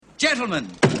Gentlemen,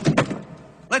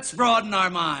 let's broaden our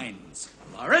minds.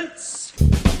 Lawrence?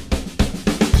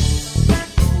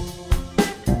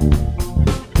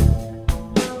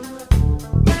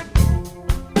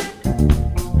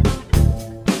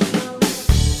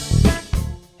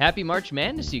 Happy March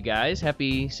Madness, you guys.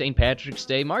 Happy St. Patrick's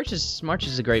Day. March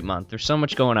is a great month. There's so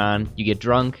much going on. You get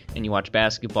drunk and you watch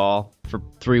basketball for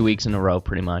 3 weeks in a row,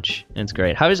 pretty much. And it's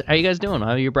great. How you guys doing?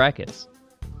 How are your brackets?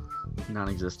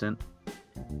 Non-existent.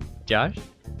 Josh?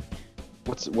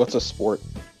 What's a sport?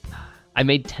 I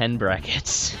made 10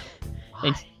 brackets.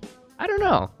 Why? I don't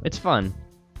know. It's fun.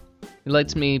 It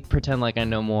lets me pretend like I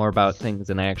know more about things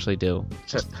than I actually do.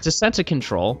 It's a sense of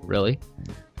control, really.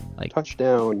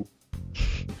 Touchdown.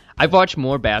 I've watched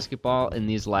more basketball in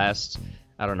these last,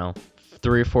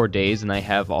 3 or 4 days than I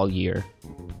have all year.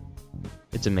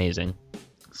 It's amazing.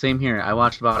 Same here. I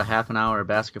watched about a half an hour of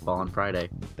basketball on Friday.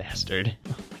 Bastard.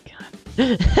 Oh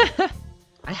my god.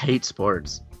 I hate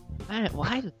sports.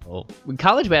 Why though?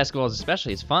 College basketball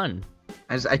especially is fun.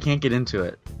 I can't get into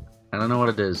it. I don't know what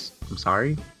it is. I'm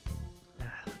sorry.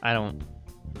 I don't...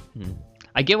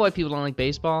 I get why people don't like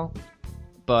baseball,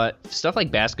 but stuff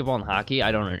like basketball and hockey,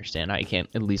 I don't understand. I can't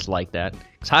at least like that.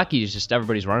 Because hockey is just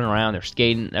everybody's running around, they're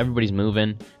skating, everybody's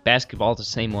moving. Basketball's the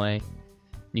same way.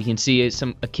 You can see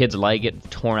a kid's leg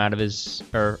get torn out of his...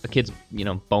 Or a kid's,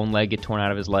 bone leg get torn out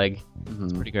of his leg. Mm-hmm.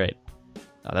 It's pretty great.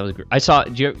 Oh, that was great. I saw...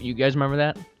 You guys remember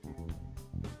that?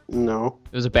 No.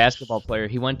 It was a basketball player.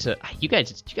 He went to... You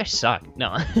guys suck.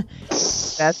 No.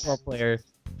 Basketball player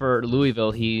for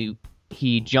Louisville, he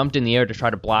jumped in the air to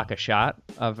try to block a shot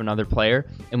of another player,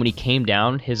 and when he came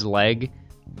down, his leg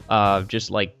just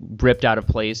like ripped out of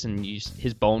place, and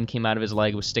his bone came out of his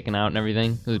leg, was sticking out and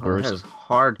everything. It was gross. That was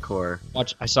hardcore.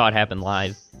 I saw it happen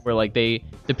live, where like the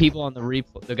people on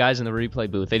the guys in the replay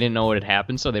booth, they didn't know what had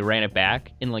happened, so they ran it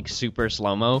back in like super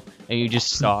slow mo, and you just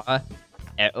saw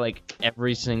like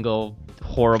every single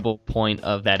horrible point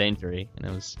of that injury, and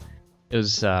it was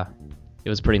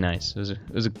pretty nice. It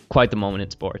was quite the moment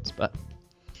in sports, but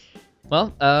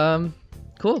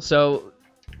cool. So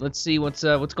let's see what's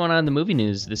going on in the movie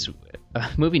news this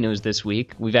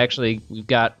week. We've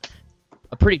got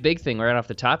a pretty big thing right off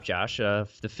the top, Josh. The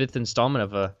 5th installment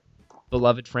of a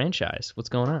beloved franchise. What's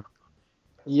going on?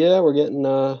 Yeah, we're getting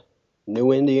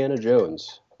new Indiana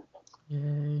Jones.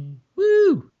 Yay!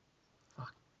 Woo!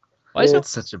 Why is that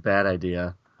such a bad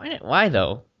idea? Why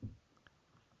though?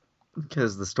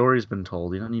 Because the story's been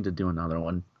told. You don't need to do another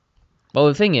one. Well,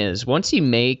 the thing is, once you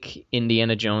make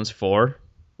Indiana Jones 4,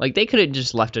 like, they could have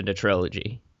just left it a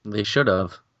trilogy. They should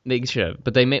have. They should have.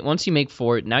 But once you make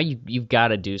 4, now you've got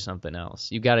to do something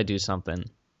else. You've got to do something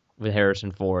with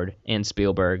Harrison Ford and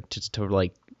Spielberg just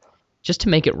to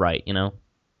make it right, you know?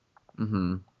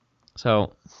 Mm-hmm.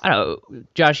 So, I don't know.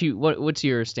 Josh, what's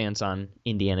your stance on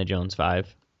Indiana Jones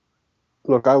 5?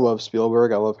 Look, I love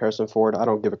Spielberg. I love Harrison Ford. I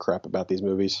don't give a crap about these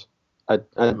movies. I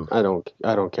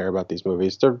don't care about these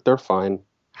movies. They're fine.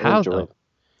 How though? Them.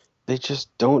 They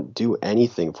just don't do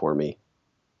anything for me.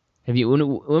 Have you? When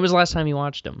was the last time you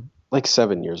watched them? Like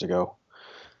 7 years ago.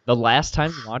 The last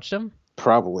time you watched them?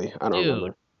 Probably. I don't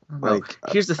Dude. remember.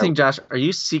 Here's the thing, Josh. Are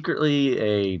you secretly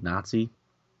a Nazi?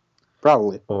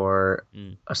 Probably. Or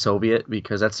a Soviet?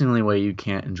 Because that's the only way you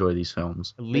can't enjoy these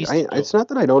films. At least it's not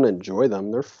that I don't enjoy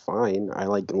them. They're fine. I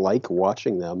like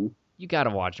watching them. you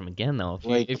gotta watch them again though.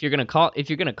 If you're gonna call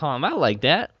them out like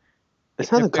that.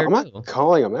 It's not that I'm not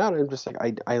calling them out. I'm just like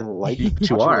I like.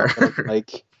 You are.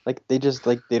 Like they just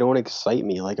they don't excite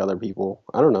me like other people.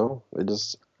 I don't know.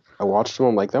 I watched them.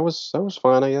 I'm like that was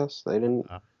fine. I guess they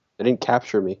didn't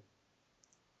capture me.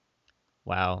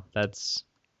 Wow, that's.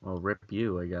 Well, rip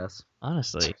you, I guess.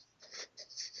 Honestly.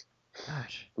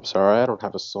 Gosh. I'm sorry, I don't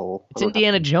have a soul. It's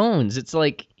Indiana Jones. It's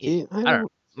like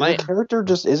my character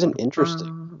just isn't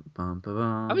interesting.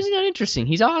 How is he not interesting?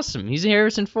 He's awesome. He's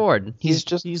Harrison Ford.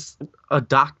 He's a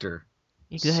doctor.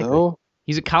 Exactly. So?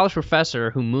 He's a college professor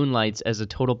who moonlights as a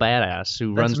total badass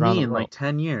who runs around the in world. like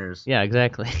 10 years. Yeah,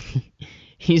 exactly.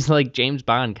 He's like James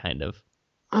Bond kind of.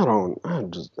 I know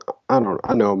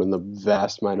I'm in the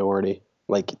vast minority,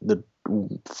 like the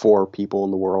 4 people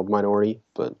in the world minority,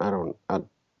 but I don't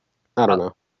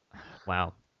know.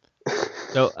 Wow.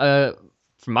 So,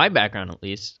 from my background at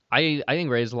least, I think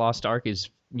Raiders of the Lost Ark is,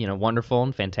 wonderful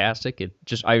and fantastic.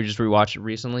 I just rewatched it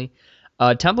recently.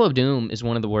 Temple of Doom is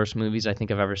one of the worst movies I think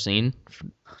I've ever seen.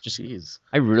 Jeez.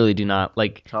 I really do not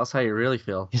like. Tell us how you really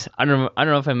feel. I don't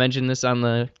know if I mentioned this on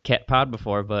the Cat Pod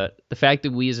before, but the fact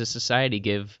that we as a society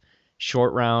give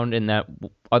Short Round and that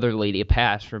other lady a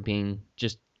pass for being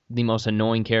just the most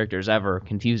annoying characters ever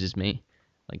confuses me.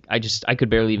 Like I could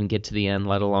barely even get to the end,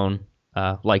 let alone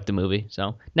like the movie,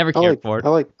 so never I cared like for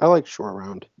it. I like Short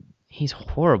Round. He's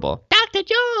horrible. Dr.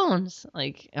 Jones!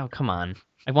 Like, oh, come on.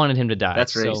 I wanted him to die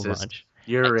That's so racist. much.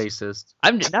 You're a racist.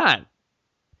 I'm not.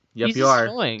 Yep, He's you just are.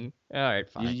 annoying. All right, You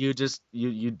fine. you just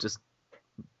did the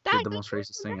Dr. most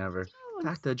racist thing ever. Jones.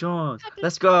 Dr. Jones,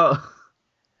 let's go.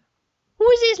 Who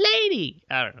is this lady?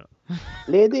 I don't know.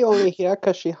 Lady only here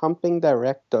 'cause she humping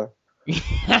director.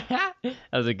 that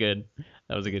was a good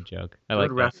joke. I like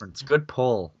Good that. reference. Good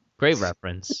pull. Great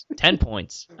reference. 10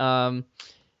 points.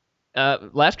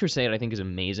 Last Crusade I think is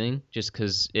amazing just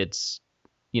because it's,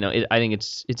 I think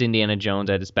it's Indiana Jones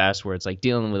at its best, where it's like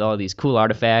dealing with all these cool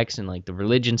artifacts and like the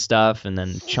religion stuff, and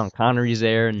then Sean Connery's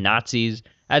there, and Nazis.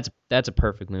 That's a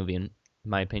perfect movie in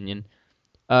my opinion.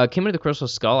 Kingdom of the Crystal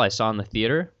Skull I saw in the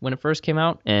theater when it first came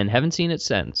out and haven't seen it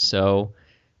since, so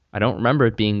I don't remember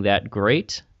it being that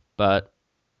great, but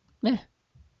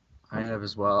I have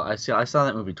as well. I saw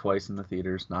that movie twice in the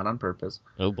theaters, not on purpose.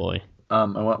 oh boy. I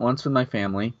went once with my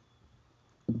family.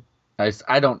 I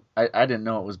didn't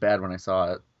know it was bad when I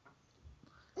saw it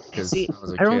because See, I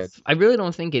was a kid. I really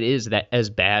don't think it is that as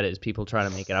bad as people try to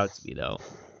make it out to be, though.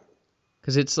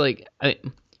 Because it's like,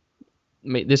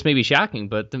 this may be shocking,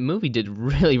 but the movie did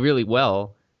really, really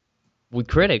well with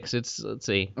critics. Let's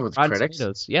see, With Rotten critics?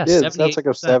 Tomatoes. Yeah, Yeah, that's like a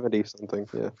 78%. 70 something.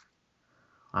 Yeah.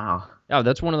 Wow. Oh,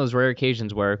 that's one of those rare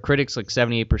occasions where critics like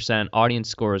 78%, audience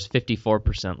scores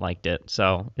 54% liked it.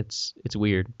 So it's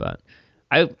weird, but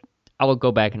I'll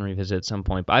go back and revisit at some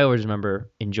point. But I always remember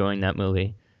enjoying that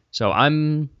movie. So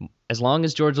as long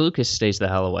as George Lucas stays the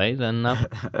hell away, then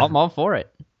I'm all for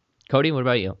it. Cody, what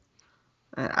about you?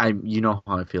 You know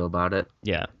how I feel about it.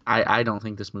 Yeah. I don't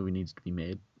think this movie needs to be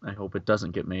made. I hope it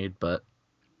doesn't get made, but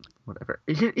whatever.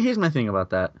 Here's my thing about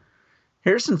that.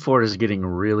 Harrison Ford is getting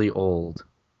really old.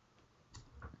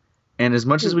 And as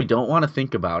much as we don't want to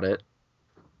think about it,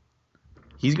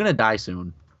 he's going to die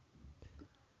soon.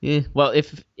 Yeah. Well,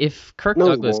 if Kirk No,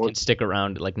 he Douglas can won't. stick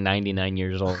around at like 99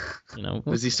 years old,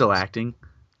 Is he still acting?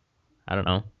 I don't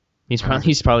know. He's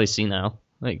probably senile.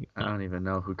 Like I don't even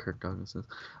know who Kirk Douglas is.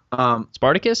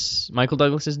 Spartacus, Michael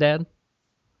Douglas's dad.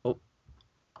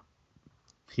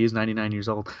 He's 99 years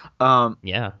old.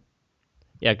 Yeah.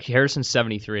 Yeah, Harrison's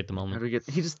 73 at the How moment. do we get?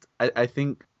 I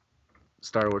think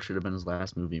Star Wars should have been his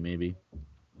last movie. Maybe.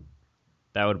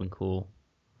 That would have been cool.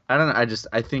 I don't know.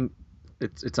 I think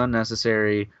it's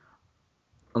unnecessary.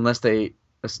 Unless they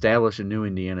establish a new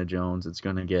Indiana Jones, it's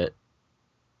gonna get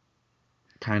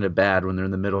kind of bad when they're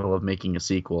in the middle of making a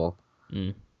sequel.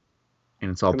 Mm.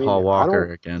 And it's all I mean, Paul I Walker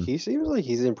don't- again. He seems like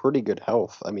he's in pretty good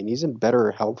health. I mean, he's in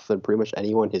better health than pretty much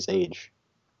anyone his age.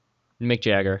 Mick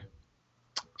Jagger.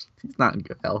 He's not in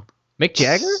good health. Mick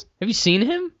Jagger? Have you seen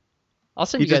him? I'll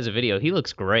send He you guys a video. He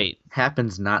looks great.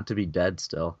 Happens not to be dead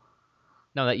still.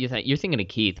 No, that you're thinking of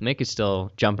Keith. Mick is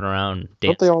still jumping around, Don't they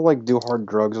dancing. all like do hard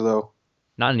drugs though?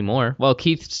 Not anymore. Well,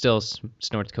 Keith still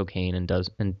snorts cocaine and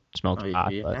smokes Oh,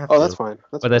 pot, you but, have Oh, to. that's fine.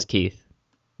 That's that's Keith.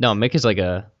 No, Mick is like I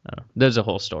don't know. There's a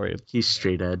whole story. He's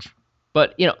straight edge.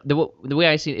 But the way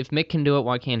I see it, if Mick can do it,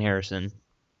 why can't Harrison?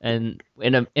 And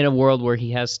in a world where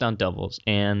he has stunt doubles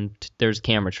and there's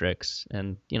camera tricks,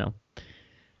 and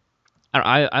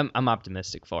I'm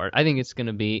optimistic for it. I think it's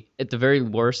gonna be, at the very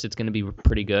worst, it's gonna be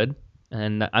pretty good,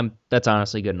 and that's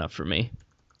honestly good enough for me.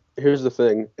 Here's the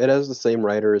thing. It has the same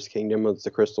writer as Kingdom of the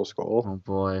Crystal Skull. Oh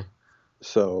boy.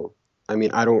 So, I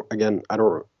mean,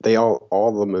 they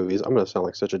all the movies, I'm going to sound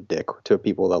like such a dick to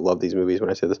people that love these movies when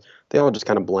I say this. They all just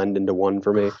kind of blend into one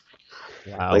for me.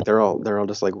 Wow. Like they're all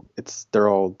just like, they're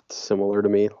all similar to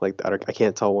me. Like I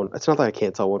can't tell one. It's not that I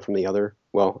can't tell one from the other.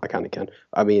 Well, I kind of can.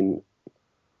 I mean,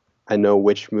 I know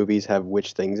which movies have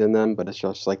which things in them, but it's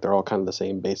just like they're all kind of the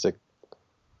same basic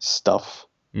stuff.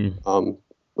 Mm.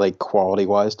 Like quality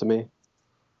wise to me.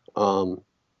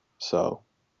 So,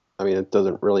 I mean, it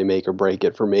doesn't really make or break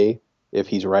it for me if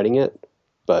he's writing it.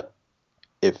 But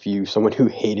if someone who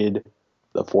hated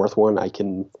the fourth one, I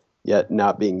can yet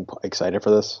not being excited for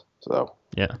this. So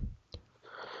Yeah.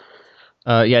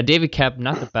 David Koepp,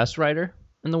 not the best writer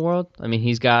in the world. I mean,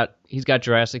 he's got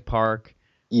Jurassic Park.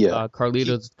 yeah,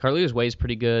 Carlito's Way is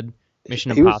pretty good.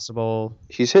 Mission he was- Impossible.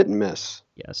 he's hit and miss.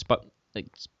 Yes, but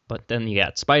then you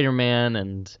got Spider-Man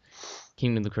and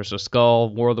Kingdom of the Crystal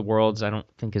Skull. War of the Worlds, I don't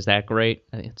think is that great.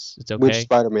 I think it's okay. Which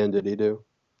Spider-Man did he do?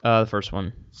 The first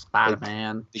one.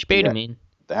 Spider-Man. Spider-Man.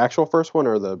 The actual first one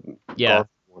or the Yeah. Garfield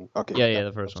one? Okay. Yeah,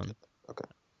 the first one. Okay.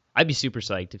 I'd be super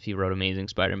psyched if he wrote Amazing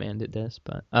Spider-Man did this,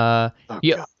 but Oh,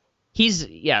 yeah, God. he's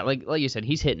like you said,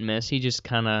 he's hit and miss. He just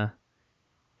kind of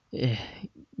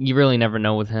you really never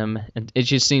know with him. It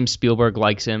just seems Spielberg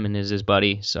likes him and is his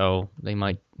buddy, so he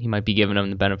might be giving him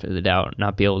the benefit of the doubt,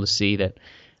 not be able to see that.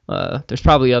 there's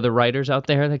probably other writers out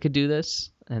there that could do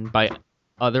this, and by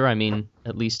other I mean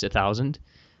at least 1,000.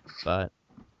 But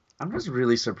I'm just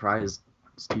really surprised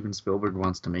Steven Spielberg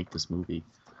wants to make this movie.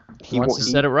 he wants to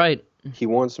set it right. He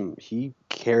wants him. He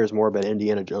cares more about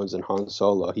Indiana Jones than Han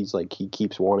Solo. He's like he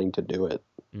keeps wanting to do it.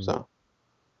 So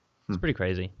It's pretty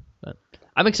crazy, but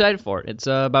I'm excited for it. It's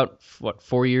about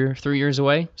 3 years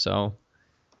away. So,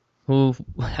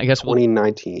 I guess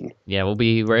 2019. we'll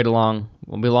be right along.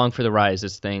 We'll be along for the rise.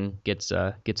 This thing gets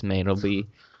made. It'll be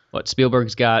what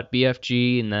Spielberg's got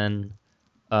BFG and then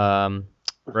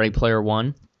Ready Player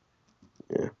One.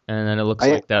 Yeah. And then it looks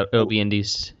like that it'll be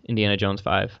Indiana Jones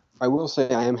 5. I will say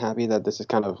I am happy that this is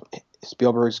kind of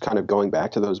Spielberg's kind of going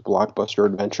back to those blockbuster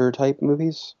adventure type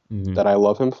movies that I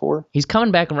love him for. He's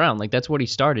coming back around. Like that's what he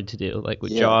started to do. Like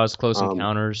with Jaws, Close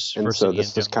Encounters. And so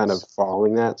this is kind of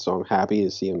following that. So I'm happy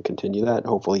to see him continue that.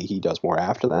 Hopefully he does more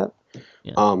after that.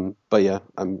 Yeah. But yeah,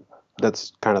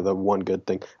 that's kind of the one good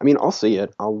thing. I mean, I'll see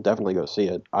it. I'll definitely go see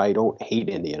it. I don't hate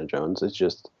Indiana Jones. It's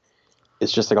just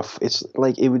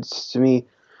like it would to me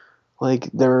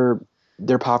like they're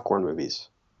popcorn movies,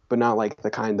 but not like the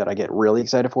kind that I get really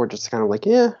excited for. Just kind of like,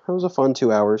 yeah, it was a fun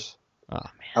 2 hours. Oh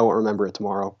man, I won't remember it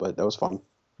tomorrow, but that was fun.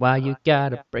 Why you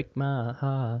gotta break my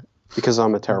heart? Because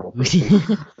I'm a terrible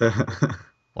person.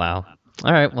 Wow.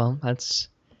 All right. Well, I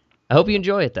hope you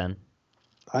enjoy it then.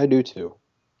 I do too.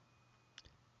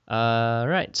 All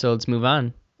right. So let's move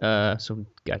on. So we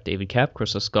got David Cap,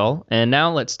 Crystal Skull, and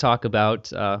now let's talk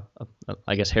about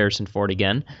I guess Harrison Ford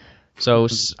again. So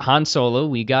Han Solo,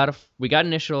 we got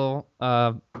initial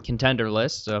contender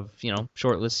list of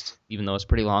short list, even though it's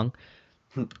pretty long,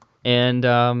 and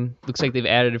looks like they've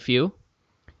added a few.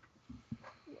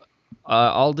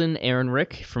 Alden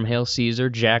Ehrenreich from Hail Caesar,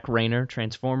 Jack Rayner,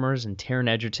 Transformers, and Taron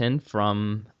Egerton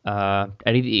from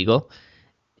Eddie the Eagle.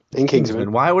 And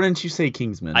Kingsman. Why wouldn't you say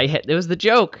Kingsman? It was the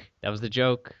joke. That was the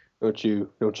joke. Don't you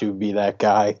be that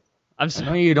guy. I'm I sorry.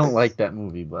 know you don't like that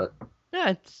movie, but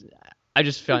Yeah, I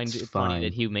just find It's it funny fine.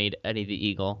 that he made Eddie the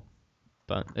Eagle,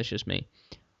 but that's just me.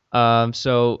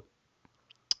 So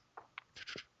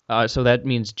that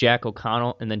means Jack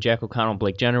O'Connell, and then Jack O'Connell and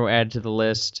Blake Jenner were added to the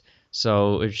list.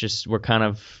 So it's just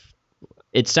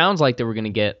it sounds like that we're gonna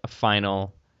get a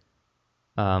final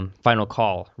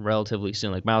call relatively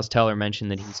soon. Like Miles Teller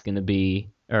mentioned that he's gonna be,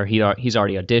 or he's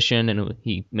already auditioned, and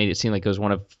he made it seem like it was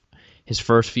one of his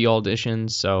first few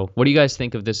auditions. So what do you guys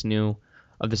think of this new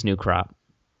crop?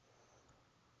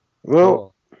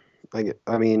 Well,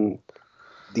 I mean,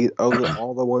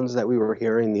 all the ones that we were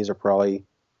hearing, these are probably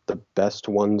the best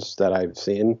ones that I've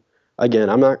seen. Again,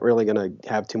 I'm not really gonna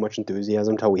have too much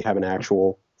enthusiasm until we have an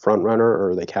actual front runner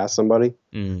or they cast somebody.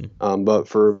 But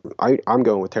I'm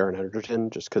going with Taron Egerton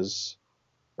just because,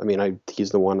 I mean,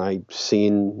 he's the one I've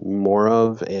seen more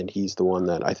of, and he's the one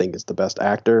that I think is the best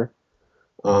actor.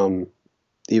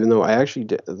 Even though I actually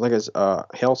did,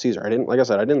 Hail Caesar, I didn't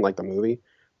like the movie,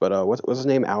 but what's his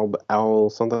name? Al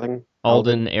something?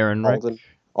 Alden Ehrenreich.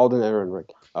 Alden Ehrenreich.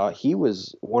 He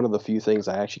was one of the few things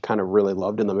I actually kind of really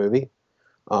loved in the movie.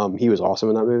 He was awesome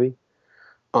in that movie.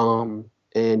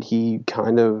 And he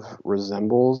kind of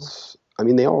resembles, I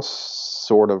mean, they all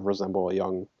sort of resemble a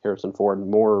young Harrison Ford.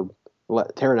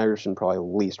 Taron Egerton probably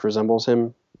least resembles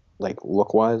him, like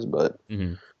look-wise, but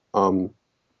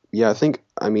yeah, I think,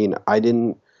 I mean, a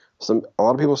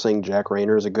lot of people saying Jack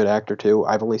Rayner is a good actor too.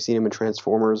 I've only seen him in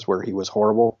Transformers where he was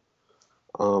horrible.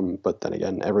 But then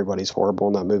again, everybody's horrible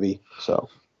in that movie, so.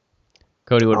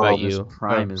 Cody, what about you?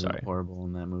 Prime isn't sorry. horrible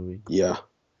in that movie. Yeah.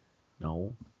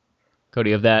 No.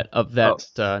 Cody, of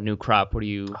that new crop, what do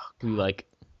you like?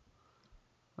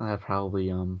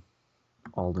 Probably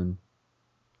Alden.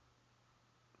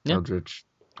 Yeah. Eldritch.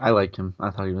 I liked him. I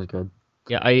thought he was good.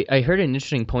 Yeah, I heard an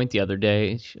interesting point the other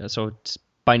day. So it's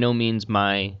by no means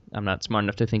I'm not smart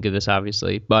enough to think of this,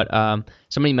 obviously, but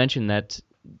somebody mentioned that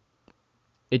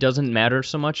it doesn't matter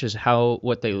so much as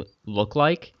what they look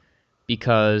like,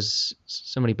 because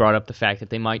somebody brought up the fact that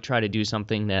they might try to do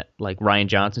something that like Rian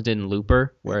Johnson did in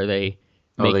Looper, where they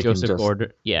make Joseph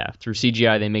Gordon. Yeah, through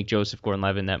CGI they make Joseph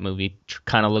Gordon-Levitt in that movie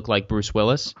kind of look like Bruce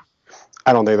Willis.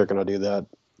 I don't think they're going to do that.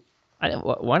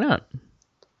 Why not?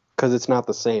 Because it's not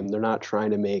the same. They're not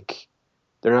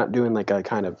doing like a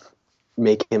kind of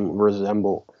make him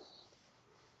resemble.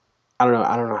 I don't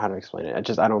know how to explain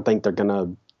it. I don't think they're going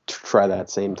to try that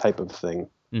same type of thing.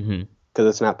 Because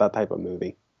it's not that type of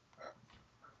movie.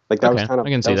 Like that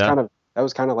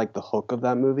was kind of like the hook of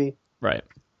that movie. Right.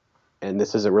 And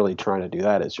this isn't really trying to do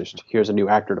that. It's just here's a new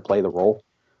actor to play the role,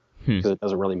 because it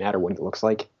doesn't really matter what he looks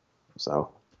like. So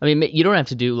I mean, you don't have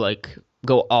to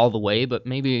go all the way, but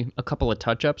maybe a couple of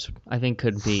touch-ups I think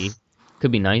could be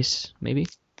nice. Maybe.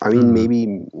 I mean, Mhm.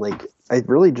 maybe like I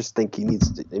really just think he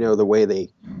needs to, the way they,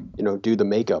 do the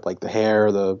makeup, like the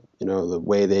hair, the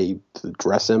way they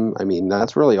dress him. I mean,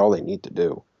 that's really all they need to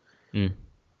do. Mm.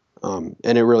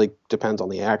 And it really depends on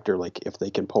the actor, like if they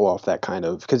can pull off that kind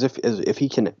of, because if he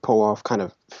can pull off kind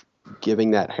of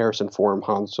giving that Harrison Ford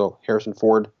Han Solo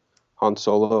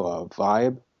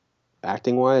vibe,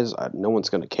 acting wise, no one's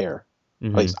gonna care.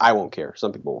 Mhm. At least I won't care.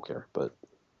 Some people will care, but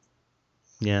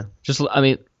Yeah, just I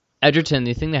mean, Edgerton.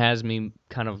 The thing that has me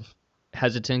kind of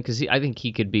hesitant because I think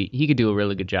he could do a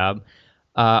really good job.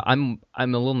 I'm a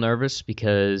little nervous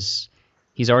because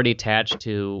he's already attached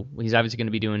to. He's obviously going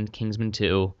to be doing Kingsman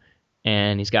 2,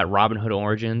 and he's got Robin Hood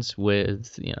Origins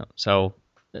with so.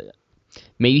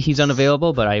 Maybe he's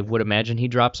unavailable, but I would imagine he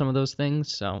dropped some of those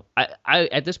things. So I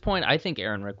at this point I think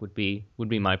Aaron Rick would be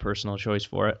my personal choice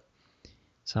for it.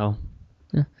 So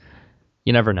yeah,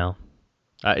 you never know.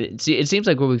 It seems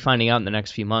like we'll be finding out in the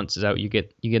next few months. Is that what you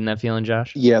getting that feeling,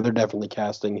 Josh? yeah, they're definitely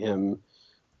casting him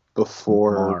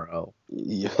before. Tomorrow.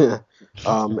 Yeah.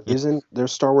 Isn't there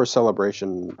Star Wars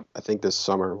Celebration? I think this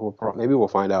summer. Maybe we'll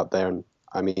find out then.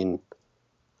 I mean,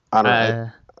 I don't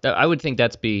know. I would think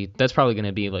that's probably going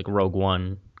to be like Rogue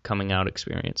One coming out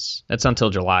experience. That's until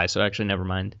July, so actually never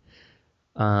mind.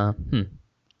 I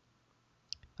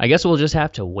guess we'll just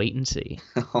have to wait and see.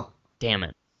 Damn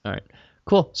it. All right.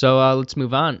 Cool. So let's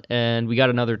move on. And we got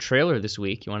another trailer this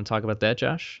week. You want to talk about that,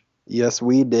 Josh? Yes,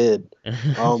 we did.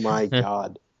 Oh my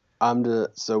God.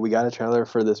 So we got a trailer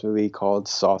for this movie called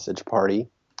Sausage Party.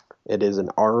 It is an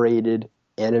R-rated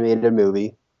animated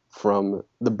movie from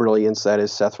the brilliance that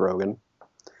is Seth Rogen.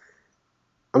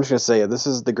 I'm just gonna say it. This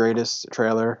is the greatest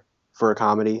trailer for a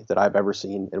comedy that I've ever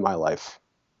seen in my life.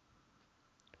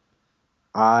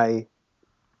 I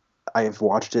have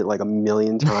watched it like a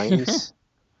million times,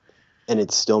 and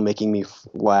it's still making me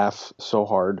laugh so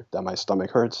hard that my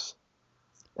stomach hurts,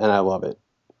 and I love it.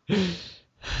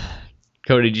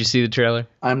 Cody, did you see the trailer?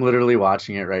 I'm literally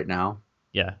watching it right now,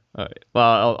 Yeah. All right.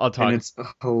 Well, I'll talk. and it's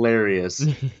hilarious.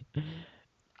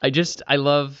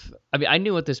 I mean, I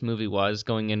knew what this movie was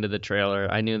going into the trailer.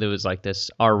 I knew there was like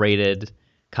this R-rated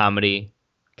comedy,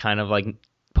 kind of like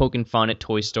poking fun at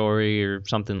Toy Story or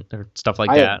something or stuff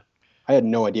like that. I had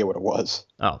no idea what it was.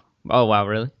 Oh wow,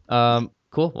 really?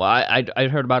 Cool. Well, I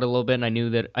heard about it a little bit,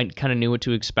 and I kind of knew what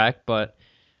to expect, but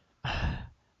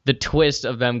the twist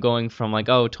of them going from like,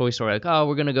 oh, Toy Story, like, oh,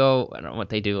 we're gonna go, I don't know what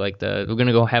they do, like we're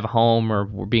gonna go have a home or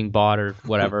we're being bought or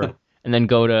whatever, and then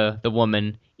go to the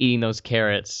woman eating those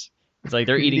carrots. It's like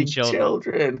they're eating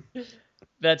children.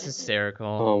 That's hysterical.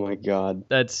 Oh my God.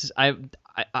 That's I'm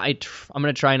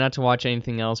gonna try not to watch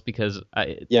anything else because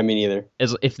Yeah, me neither.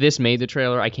 if this made the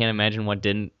trailer, I can't imagine what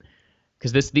didn't.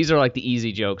 Because these are like the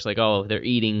easy jokes, like, oh, they're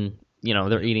eating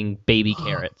baby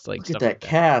carrots, like Look stuff at that like that.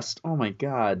 Cast. Oh my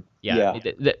God. Yeah.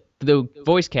 The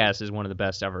voice cast is one of the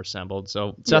best ever assembled.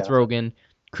 So Seth Yeah. Rogen,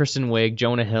 Kristen Wiig,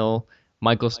 Jonah Hill,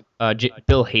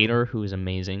 Bill Hader, who is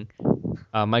amazing,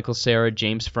 Michael Cera,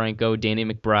 James Franco, Danny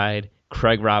McBride,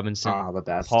 Craig Robinson, Ah, the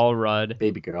best. Paul Rudd,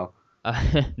 Baby girl.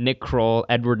 Nick Kroll,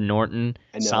 Edward Norton,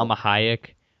 I know. Salma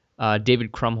Hayek,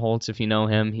 David Krumholtz, if you know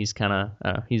him. He's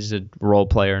he's a role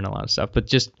player and a lot of stuff. But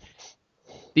just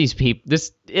these people,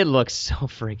 it looks so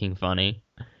freaking funny.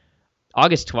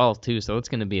 August 12th too, so it's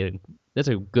gonna be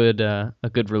a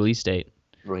good release date.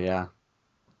 Oh yeah.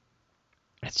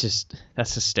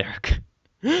 That's hysterical.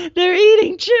 They're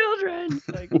eating children.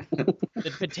 Like,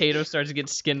 the potato starts to get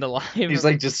skinned alive. He's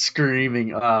like just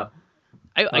screaming. I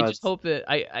it's- just hope that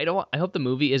I hope the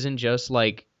movie isn't just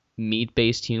like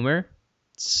meat-based humor.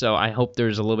 So I hope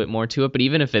there's a little bit more to it. But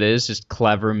even if it is just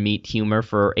clever meat humor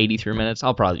for 83 minutes,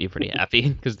 I'll probably be pretty happy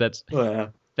because yeah.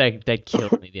 that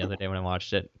killed me the other day when I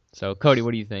watched it. So Cody,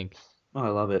 what do you think? Oh, I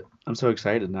love it. I'm so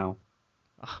excited now.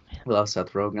 Oh man, I love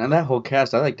Seth Rogen and that whole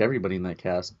cast. I liked everybody in that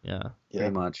cast yeah. Yeah.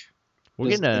 very much. We're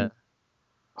Just gonna.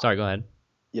 Sorry, go ahead.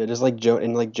 Yeah, just like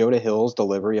Jonah Hill's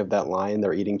delivery of that line,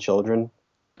 "They're eating children."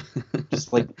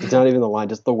 Just like it's not even the line,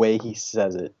 just the way he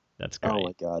says it. That's great. Oh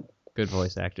my God. Good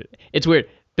voice actor. It's weird.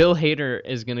 Bill Hader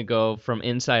is gonna go from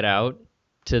Inside Out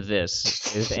to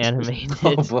this. Is animated.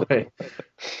 Oh boy.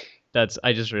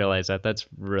 I just realized that. That's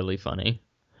really funny.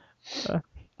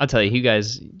 I'll tell you, you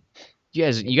guys,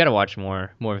 you got to watch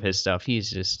more of his stuff.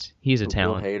 He's a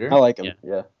talent. Bill Hader. I like him. Yeah.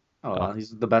 Yeah. Oh, well, he's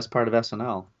the best part of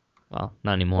SNL. Well,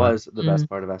 not anymore. Was the best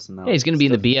part of SNL. Yeah, he's gonna be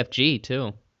in the BFG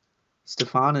too.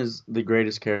 Stefan is the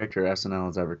greatest character SNL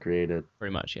has ever created.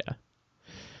 Pretty much, yeah.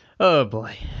 Oh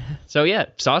boy. So yeah,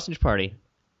 Sausage Party.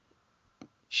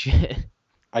 Shit.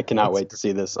 I cannot wait to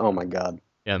see this. Oh my God.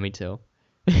 Yeah, me too.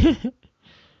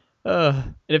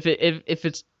 And if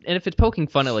it's poking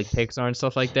fun at like Pixar and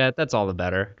stuff like that, that's all the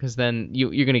better because then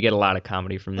you're gonna get a lot of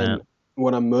comedy from that. And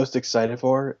what I'm most excited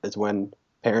for is when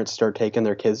parents start taking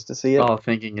their kids to see it. Oh,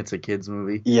 thinking it's a kids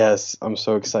movie. Yes, I'm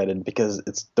so excited because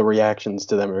it's the reactions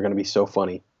to them are going to be so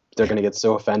funny. They're going to get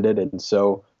so offended and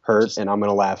so hurt, and I'm going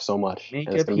to laugh so much. Make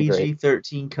And it's a going to be great.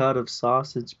 PG-13 cut of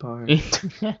Sausage Party.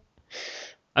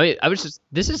 I mean,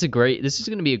 this is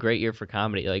going to be a great year for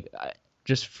comedy. Like,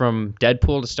 just from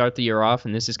Deadpool to start the year off,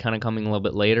 and this is kind of coming a little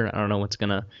bit later. I don't know what's going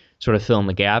to sort of fill in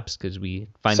the gaps because we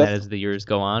find Seth- that as the years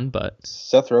go on. But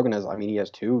Seth Rogen he has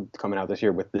two coming out this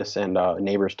year with this and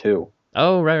Neighbors 2.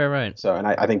 oh, right. So, and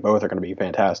I think both are going to be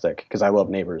fantastic because I love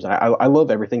Neighbors. I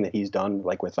love everything that he's done,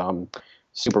 like with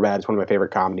Superbad is one of my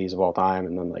favorite comedies of all time,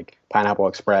 and then like Pineapple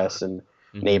Express and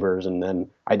Mhm. Neighbors, and then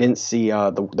I didn't see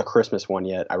the Christmas one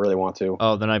yet. I really want to.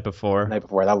 Oh, the night before. The night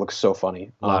before, that looks so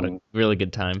funny. A lot of really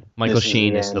good time. Michael this is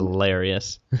Sheen the is end.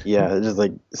 hilarious. Yeah, it's just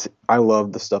like I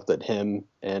love the stuff that him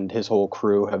and his whole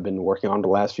crew have been working on the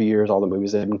last few years, all the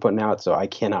movies they've been putting out. So I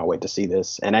cannot wait to see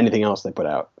this and anything else they put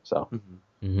out. So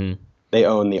Hmm. they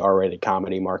own the R-rated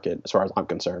comedy market as far as I'm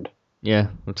concerned. Yeah,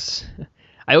 it's.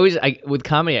 With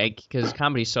comedy, because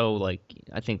comedy's so like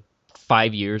I think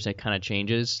 5 years it kind of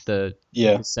changes the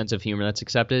sense of humor that's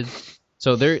accepted.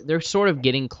 So they're sort of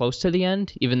getting close to the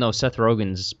end, even though Seth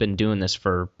Rogen's been doing this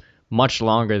for much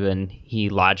longer than he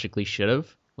logically should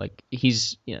have. Like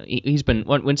he's been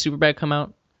when Superbad come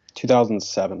out.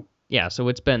 2007. Yeah, so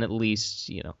it's been at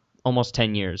least almost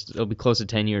 10 years. It'll be close to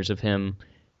 10 years of him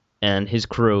and his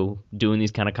crew doing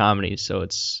these kind of comedies. So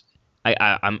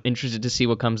I'm interested to see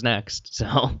what comes next.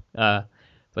 So,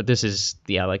 but this is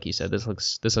like you said, this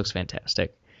looks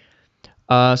fantastic.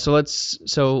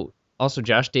 So also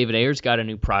Josh David Ayers got a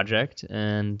new project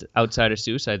and outside of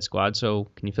Suicide Squad. So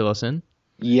can you fill us in?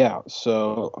 Yeah,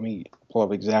 so let me pull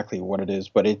up exactly what it is,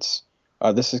 but it's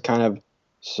this is kind of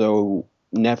so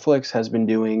Netflix has been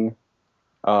doing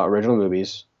original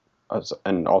movies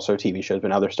and also TV shows, but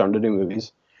now they're starting to do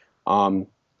movies.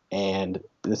 And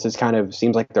this is kind of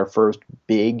seems like their first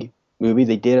big movie.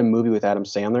 They did a movie with Adam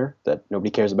Sandler that nobody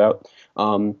cares about,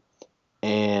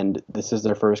 and this is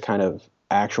their first kind of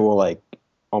actual like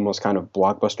almost kind of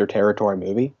blockbuster territory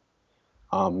movie.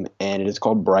 And it is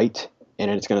called Bright, and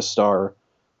it's going to star.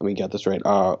 Let me get this right.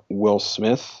 Will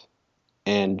Smith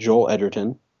and Joel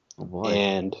Edgerton, Oh boy.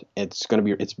 and it's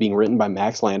being written by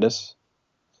Max Landis.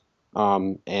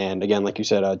 And again, like you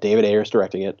said, David Ayers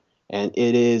directing it, and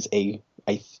it is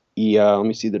let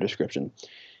me see the description.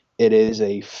 It is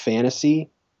a fantasy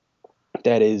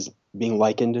that is being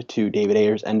likened to David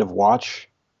Ayers' End of Watch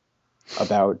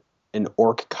about an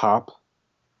orc cop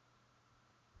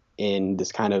in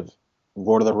this kind of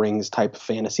Lord of the Rings type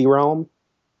fantasy realm.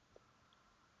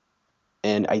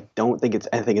 And I think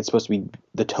it's supposed to be,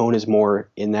 the tone is more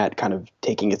in that kind of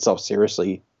taking itself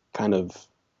seriously kind of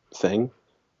thing.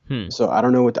 So I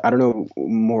don't know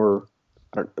more.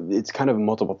 It's kind of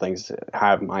multiple things that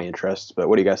have my interest, but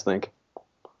what do you guys think?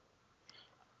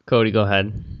 Cody, go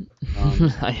ahead.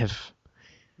 I have.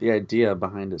 The idea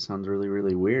behind it sounds really,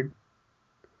 really weird.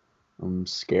 I'm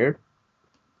scared.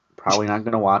 Probably not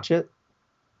gonna watch it.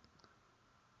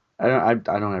 I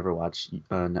don't ever watch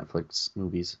Netflix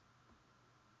movies.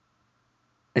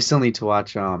 I still need to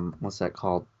watch what's that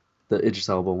called? The Idris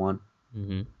Elba one.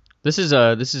 Mm-hmm. This is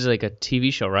like a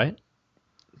TV show, right?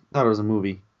 Thought it was a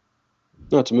movie.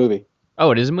 No, it's a movie.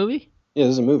 Oh, it is a movie? Yeah,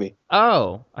 this is a movie.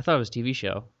 Oh, I thought it was a TV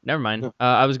show. Never mind. No.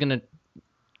 I was gonna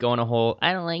go on a whole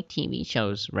I don't like TV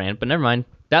shows rant, but never mind.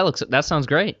 That sounds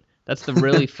great. That's the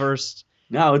really first.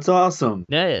 No, it's awesome.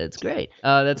 Yeah, it's great.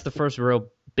 That's the first real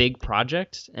big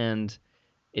project, and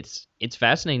it's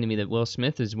fascinating to me that Will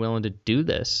Smith is willing to do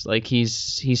this. Like he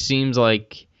seems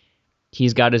like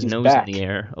he's got his nose back. in the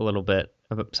air a little bit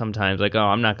sometimes. Like, oh,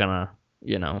 I'm not gonna,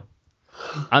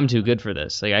 I'm too good for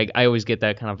this. Like I always get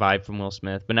that kind of vibe from Will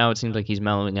Smith, but now it seems like he's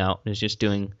mellowing out and is just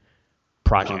doing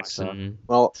projects and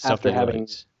Well, stuff after that he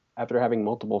likes. having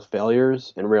multiple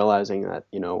failures and realizing that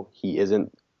he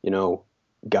isn't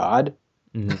God,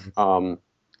 Mhm.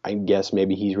 I guess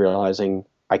maybe he's realizing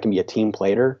I can be a team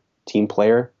player,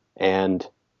 and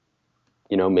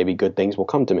maybe good things will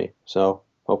come to me. So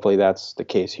hopefully that's the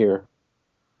case here.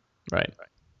 Right.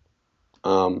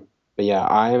 But yeah,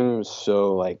 I'm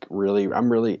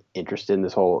really interested in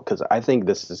this whole, because I think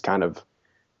this is kind of,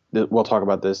 we'll talk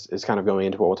about this, is kind of going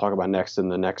into what we'll talk about next in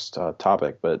the next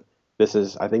topic. But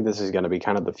I think this is going to be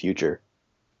kind of the future,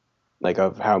 like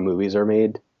of how movies are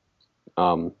made.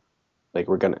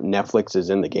 Netflix is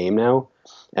in the game now,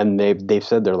 and they've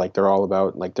said they're all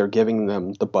about, like, they're giving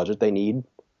them the budget they need,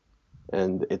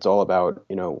 and it's all about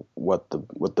what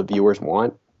the viewers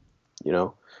want.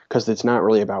 because it's not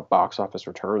really about box office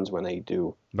returns when they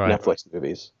do Right. Netflix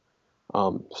movies.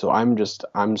 So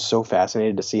I'm so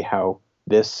fascinated to see how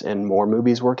this and more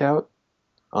movies work out.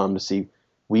 To see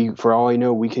for all I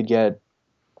know, we could get,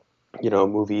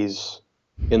 movies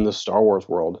in the Star Wars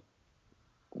world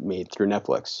made through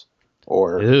Netflix,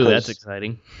 or Ooh, that's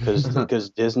exciting. because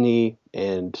Disney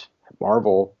and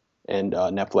Marvel and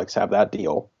Netflix have that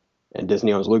deal, and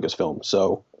Disney owns Lucasfilm,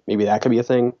 so maybe that could be a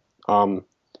thing. And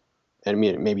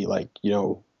maybe like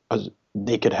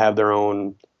they could have their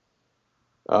own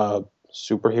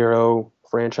superhero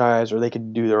franchise, or they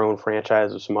could do their own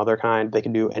franchise of some other kind. They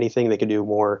could do anything. They could do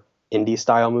more indie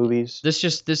style movies. This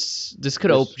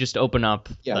could just open up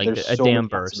Yeah, like there's a so many damn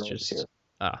burst. possibilities Just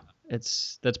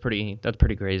here. that's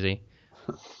pretty crazy.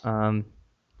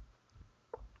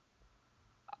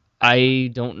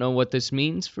 I don't know what this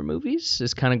means for movies.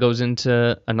 This kind of goes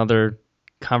into another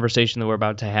conversation that we're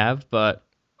about to have, but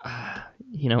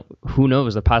who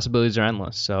knows? The possibilities are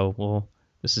endless. So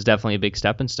this is definitely a big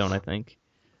stepping stone, I think.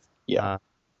 Yeah.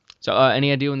 So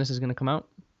any idea when this is going to come out?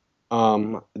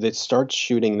 They start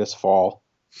shooting this fall.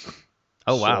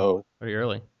 Oh wow, So, very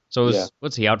early. So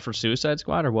what's he out for Suicide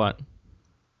Squad or what?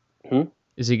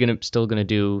 Is he still gonna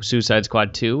do Suicide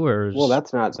Squad 2 or? well,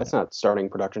 that's not starting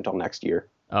production until next year.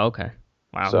 Oh, okay.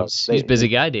 Wow, So he's a busy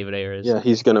guy, David Ayer is. Yeah,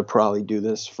 he's gonna probably do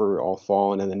this for all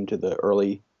fall and then into the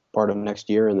early part of next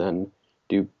year, and then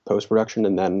do post production,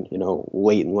 and then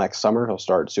late in next summer he'll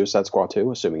start Suicide Squad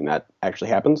 2, assuming that actually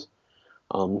happens.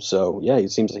 So yeah,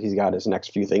 it seems like he's got his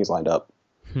next few things lined up.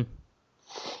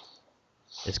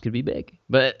 This could be big,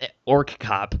 but Orc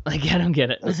Cop, like I don't get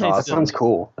it. That sounds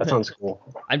cool. That sounds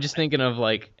cool. I'm just thinking of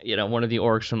like one of the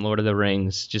orcs from Lord of the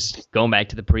Rings, just going back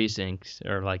to the precincts,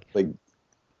 or like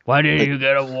why didn't you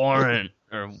get a warrant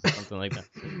or something like that.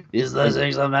 Is the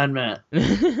Sixth Amendment?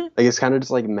 Like it's kind of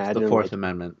just like imagine The Fourth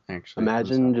Amendment, actually.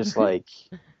 Imagine just like,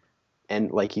 and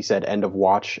like he said, End of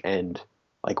Watch and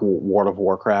like World of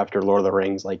Warcraft or Lord of the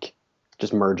Rings, like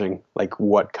just merging. Like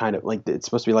what kind of like it's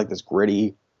supposed to be like this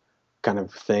gritty kind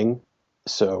of thing.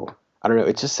 So I don't know.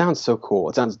 It just sounds so cool.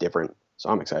 It sounds different. So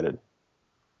I'm excited.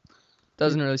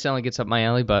 Doesn't really sound like it's up my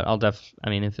alley, but I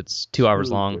mean, if it's 2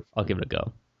 hours long, I'll give it a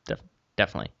go.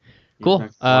 Definitely. Cool.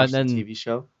 Then the TV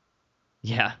show.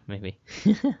 Yeah, maybe.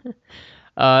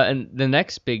 And the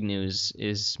next big news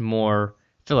is more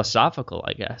philosophical,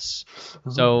 I guess.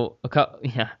 So,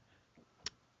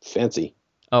 Fancy.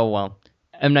 Oh, well.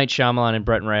 M. Night Shyamalan and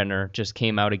Brett Ratner just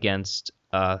came out against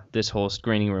this whole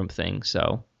screening room thing,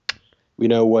 so... We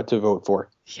know what to vote for.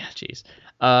 Yeah, jeez.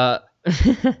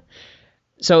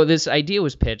 So this idea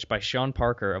was pitched by Sean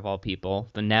Parker, of all people,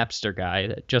 the Napster guy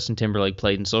that Justin Timberlake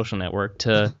played in Social Network,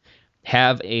 to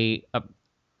have to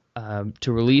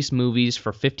release movies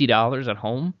for $50 at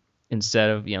home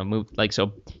instead of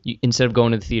instead of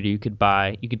going to the theater, you could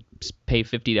pay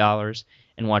 $50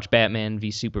 and watch Batman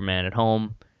v Superman at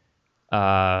home.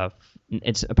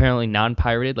 It's apparently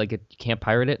non-pirated, like you can't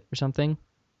pirate it or something.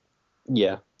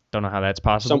 Yeah. Don't know how that's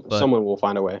possible. Someone will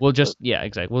find a way.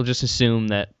 Exactly. We'll just assume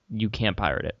that you can't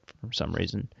pirate it for some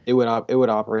reason. It would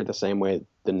operate the same way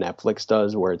the Netflix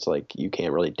does, where it's like you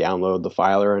can't really download the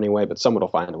file or anyway, but someone will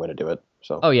find a way to do it.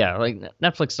 So. Oh yeah, like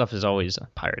Netflix stuff is always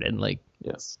pirated, like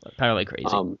yes, apparently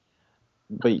crazy.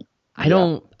 But I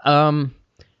don't.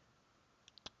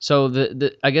 So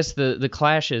I guess the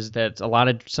clash is that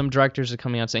some directors are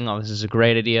coming out saying, "Oh, this is a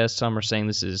great idea." Some are saying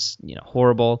this is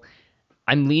horrible.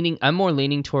 I'm more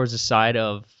leaning towards the side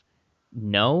of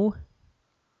no.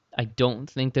 I don't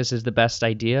think this is the best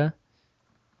idea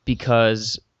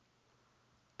because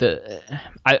the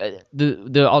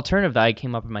alternative that I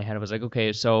came up in my head was like,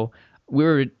 okay, so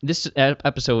this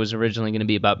episode was originally going to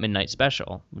be about Midnight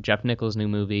Special, Jeff Nichols' new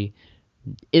movie,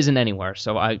 isn't anywhere.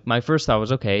 So my first thought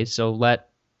was, okay, so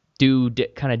do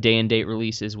kind of day and date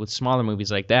releases with smaller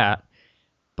movies like that.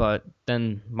 But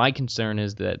then my concern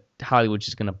is that Hollywood's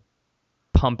just going to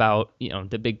pump out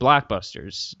the big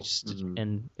blockbusters,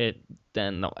 and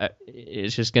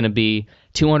it's just going to be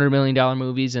 $200 million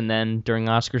movies, and then during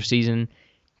Oscar season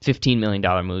 $15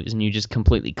 million movies, and you just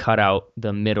completely cut out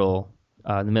the middle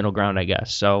ground, I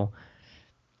guess. So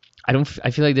I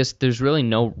feel like there's really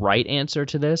no right answer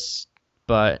to this,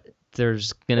 but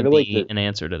there's going to be an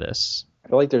answer to this. I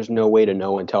feel like there's no way to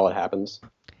know until it happens.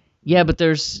 Yeah, but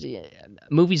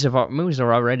movies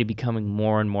are already becoming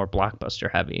more and more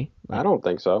blockbuster heavy. I don't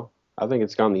think so. I think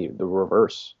it's gone the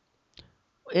reverse.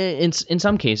 In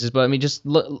some cases, but I mean, just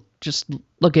look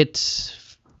at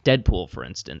Deadpool, for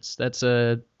instance. That's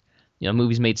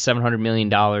movies made $700 million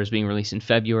being released in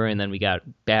February, and then we got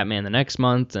Batman the next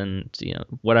month, and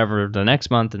whatever the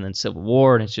next month, and then Civil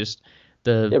War, and it's just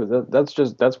The Yeah, but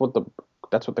that's what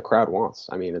the crowd wants.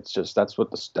 I mean, it's just that's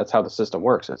how the system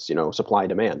works. It's supply and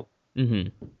demand.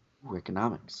 Ooh,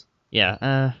 economics.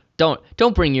 Yeah.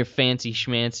 Don't bring your fancy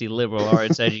schmancy liberal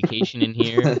arts education in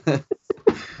here.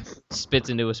 Spits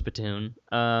into a spittoon.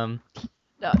 No,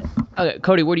 okay,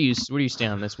 Cody, where do you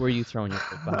stand on this? Where are you throwing your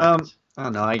foot behind this? I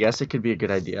don't know. I guess it could be a good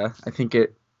idea. I think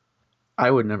it. I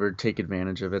would never take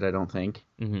advantage of it. I don't think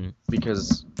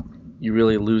because you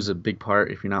really lose a big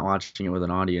part if you're not watching it with an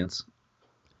audience.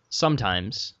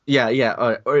 Sometimes. Yeah,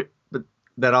 yeah. But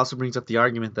that also brings up the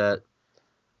argument that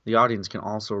the audience can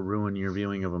also ruin your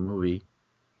viewing of a movie.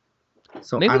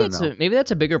 So I don't know. Maybe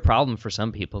that's a bigger problem for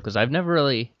some people because I've never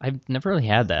really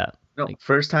had that. No,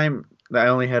 first time I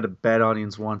only had a bad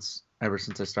audience once ever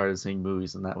since I started seeing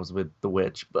movies, and that was with The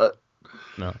Witch. But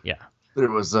No, yeah. there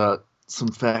was some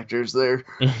factors there.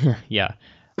 Yeah.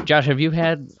 Josh, have you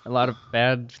had a lot of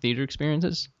bad theater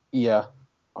experiences? Yeah,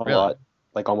 a Really? lot.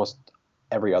 Like almost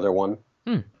every other one.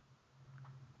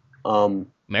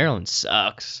 Maryland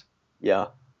sucks. Yeah.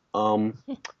 I'm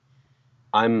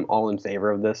all in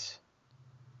favor of this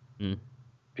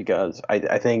because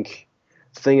I think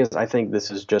the thing is I think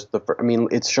this is just I mean,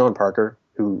 it's Sean Parker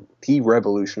who he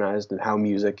revolutionized how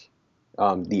music,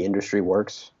 the industry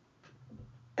works,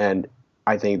 and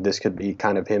I think this could be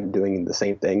kind of him doing the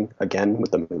same thing again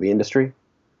with the movie industry.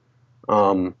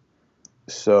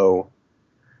 So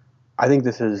I think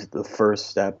this is the first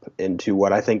step into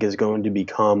what I think is going to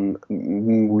become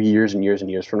years and years and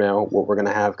years from now, what we're going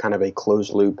to have kind of a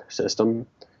closed loop system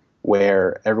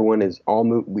where everyone is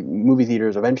movie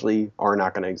theaters eventually are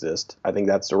not going to exist. I think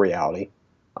that's the reality.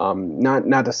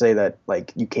 Not to say that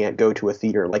like you can't go to a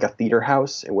theater like a theater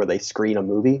house and where they screen a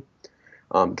movie.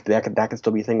 That could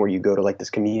still be a thing where you go to like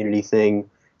this community thing.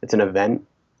 It's an event,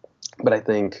 but I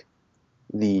think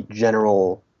the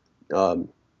general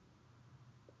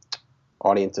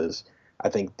audiences, I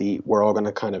think we're all going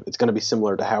to it's going to be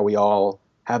similar to how we all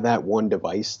have that one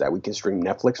device that we can stream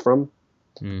Netflix from.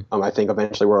 I think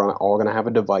eventually we're all going to have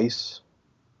a device,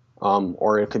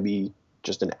 or it could be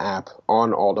just an app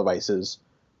on all devices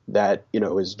that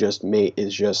is just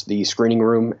the screening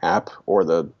room app or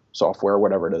the software,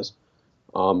 whatever it is,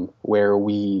 where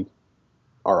we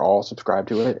are all subscribed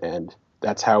to it, and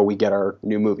that's how we get our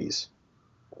new movies.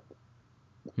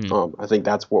 I think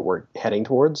that's what we're heading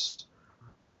towards.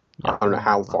 Yeah. I don't know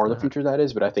how far in the future that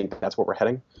is, but I think that's what we're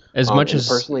heading. As much as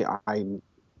personally,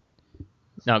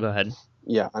 No, go ahead.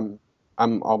 Yeah,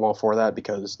 I'm all for that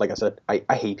because, like I said, I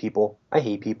hate people. I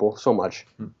hate people so much.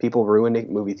 People ruin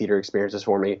movie theater experiences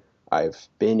for me. I've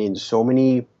been in so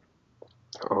many,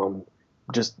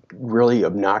 just really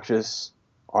obnoxious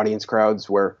audience crowds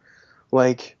where,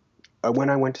 like, when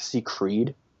I went to see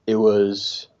Creed, it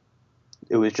was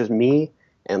just me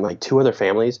and like two other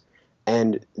families,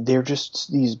 and they're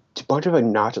just these bunch of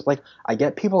obnoxious. Like, I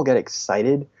get people get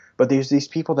excited. But there's these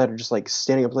people that are just like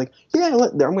standing up like, yeah, I'm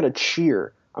going to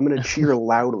cheer. I'm going to cheer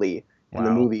loudly in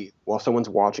the movie while someone's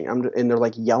watching. And they're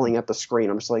like yelling at the screen.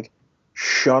 I'm just like,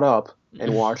 shut up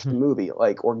and watch the movie.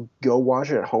 Like, or go watch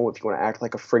it at home if you want to act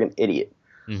like a friggin' idiot.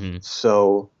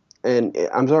 So, and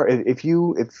I'm sorry if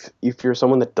you're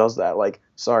someone that does that, like,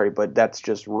 sorry, but that's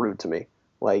just rude to me.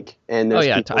 Like, and there's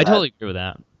I totally agree with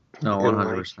that. No,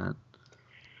 100%.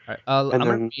 All right,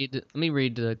 let me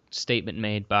read the statement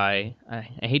made by, I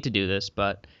hate to do this,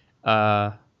 but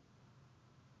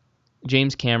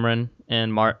James Cameron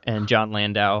and John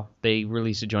Landau, they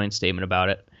released a joint statement about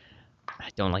it. I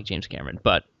don't like James Cameron,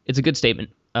 but it's a good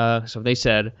statement. So they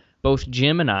said, both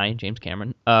Jim and I, James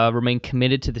Cameron, remain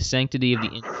committed to the sanctity of the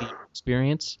in-theater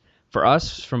experience. For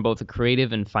us, from both a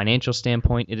creative and financial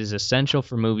standpoint, it is essential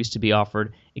for movies to be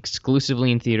offered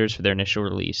exclusively in theaters for their initial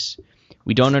release.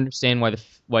 We don't understand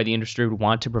why the industry would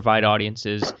want to provide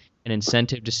audiences an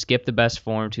incentive to skip the best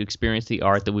form to experience the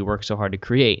art that we work so hard to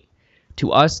create.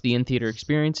 To us, the in-theater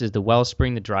experience is the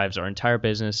wellspring that drives our entire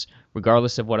business,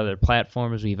 regardless of what other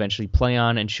platforms we eventually play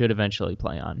on and should eventually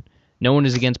play on. No one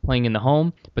is against playing in the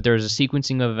home, but there is a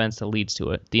sequencing of events that leads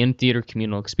to it. The in-theater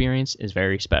communal experience is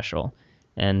very special.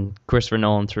 And Christopher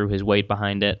Nolan threw his weight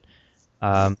behind it.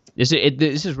 This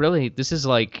is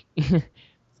like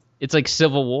it's like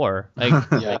Civil War,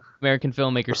 like, like American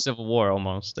filmmakers Civil War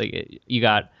almost. Like you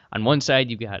got on one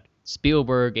side you got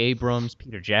Spielberg, Abrams,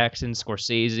 Peter Jackson,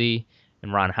 Scorsese,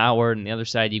 and Ron Howard, and the other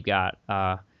side you've got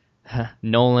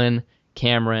Nolan,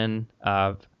 Cameron,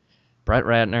 Brett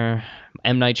Ratner,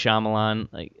 M. Night Shyamalan.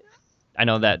 Like, I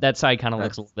know that side kind of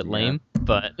looks a little bit lame,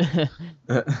 but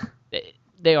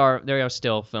they are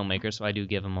still filmmakers, so I do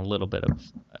give them a little bit of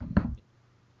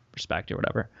respect or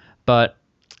whatever. But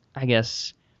I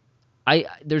guess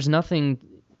there's nothing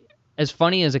as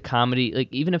funny as a comedy,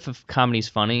 like even if a comedy's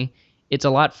funny, it's a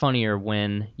lot funnier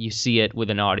when you see it with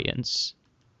an audience.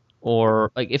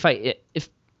 Or like if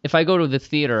I go to the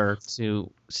theater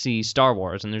to see Star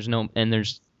Wars and there's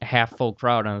a half full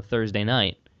crowd on a Thursday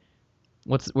night,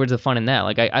 where's the fun in that?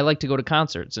 Like I like to go to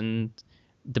concerts, and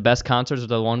the best concerts are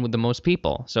the one with the most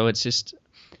people. So it's just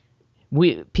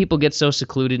people get so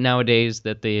secluded nowadays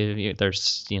that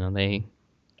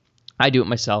I do it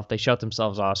myself. They shut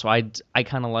themselves off. So I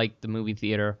kind of like the movie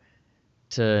theater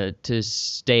to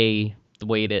stay the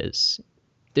way it is.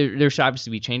 There should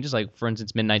obviously be changes, like for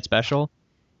instance Midnight Special.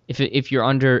 If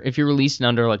you're released in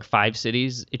under like 5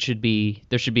 cities, there should be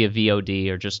a VOD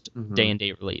or just day and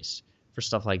date release for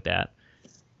stuff like that.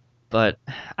 But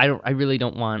I really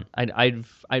don't want.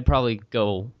 I'd probably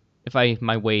go if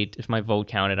my vote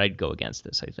counted, I'd go against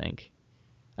this. I think.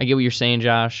 I get what you're saying,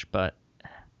 Josh, but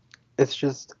It's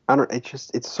just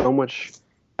it's so much.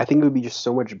 I think it would be just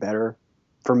so much better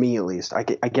for me, at least.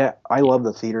 I love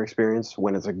the theater experience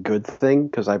when it's a good thing,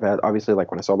 because I've had, obviously, like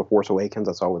when I saw The Force Awakens,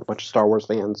 I saw it with a bunch of Star Wars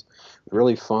fans. It was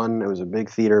really fun. It was a big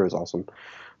theater. It was awesome.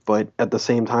 But at the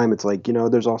same time, it's like,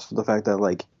 there's also the fact that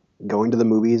like going to the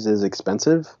movies is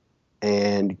expensive,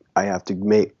 and I have to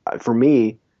make, for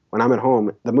me, when I'm at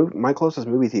home, my closest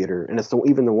movie theater, and it's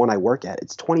even the one I work at,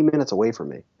 it's 20 minutes away from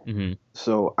me. mm-hmm.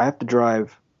 So I have to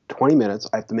drive 20 minutes.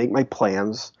 I have to make my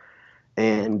plans.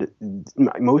 And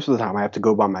most of the time I have to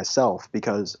go by myself,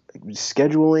 because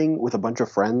scheduling with a bunch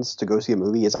of friends to go see a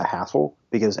movie is a hassle,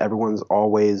 because everyone's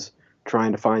always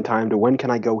trying to find time to, when can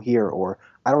I go here? Or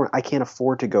I can't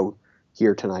afford to go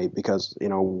here tonight because,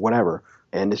 whatever.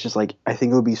 And it's just like, I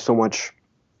think it would be so much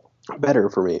better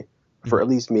for me, for at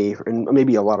least me, and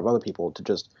maybe a lot of other people, to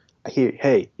just,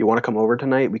 hey, you want to come over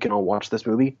tonight? We can all watch this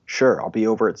movie? Sure, I'll be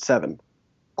over at 7.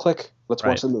 Click, let's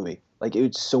watch the movie. Like,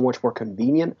 it's so much more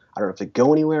convenient. I don't have to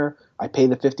go anywhere. I pay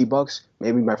the $50.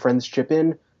 Maybe my friends chip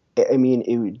in. I mean,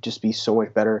 it would just be so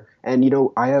much better. And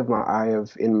I have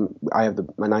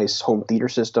my nice home theater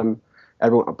system.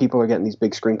 People are getting these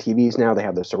big screen TVs now. They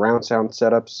have their surround sound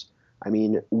setups. I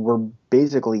mean, we're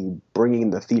basically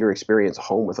bringing the theater experience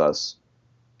home with us.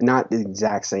 Not the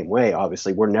exact same way,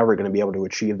 obviously. We're never going to be able to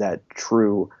achieve that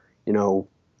true,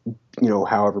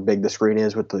 however big the screen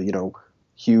is with the,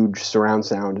 huge surround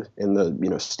sound in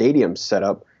the stadium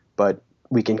setup, but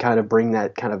we can kind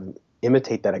of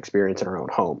imitate that experience in our own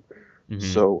home. Mm-hmm.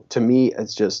 So to me,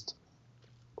 it's just,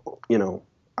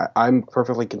 I'm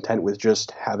perfectly content with just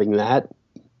having that.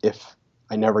 If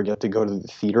I never get to go to the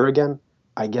theater again,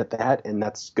 I get that, and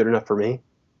that's good enough for me.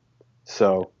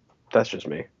 So that's just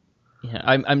me. Yeah,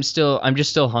 I'm just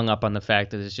still hung up on the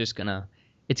fact that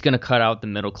it's gonna cut out the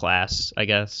middle class, I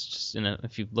guess. Just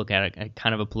if you look at it in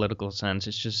kind of a political sense,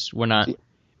 it's just we're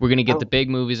gonna get the big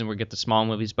movies and we'll get the small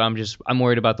movies, but I'm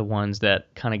worried about the ones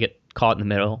that kind of get caught in the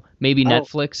middle. Maybe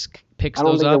Netflix picks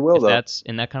those up if that's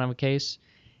in that kind of a case.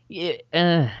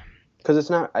 Yeah, because it's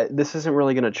not. This isn't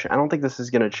really gonna. I don't think this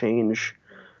is gonna change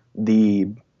the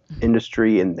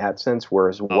industry in that sense.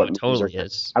 Whereas it totally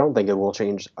is. I don't think it will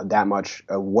change that much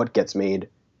what gets made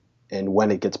and when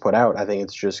it gets put out. I think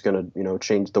it's just going to,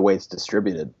 change the way it's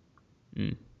distributed.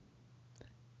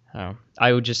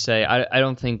 I would just say I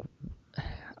don't think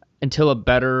until a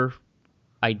better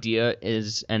idea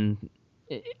is, and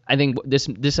I think this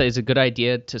is a good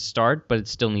idea to start, but it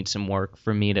still needs some work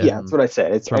for me to. Yeah, that's what I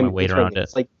said. Throw my weight around it.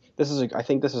 It's like I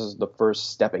think this is the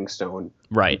first stepping stone.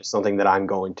 Right. Something that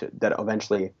that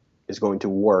eventually is going to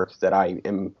work, that I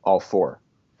am all for.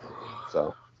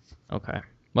 So. Okay.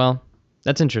 Well,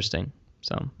 that's interesting.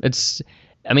 So this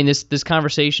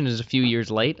conversation is a few years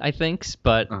late, I think,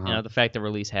 but the fact that we're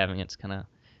at least having it's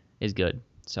is good.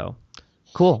 So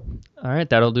cool. All right,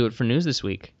 that'll do it for news this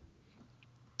week.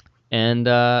 And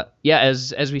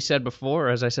as I said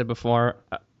before,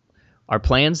 our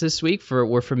plans this week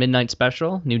were for Midnight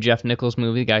Special, new Jeff Nichols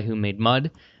movie, the guy who made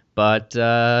Mud, but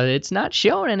it's not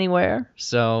shown anywhere.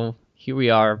 So here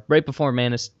we are, right before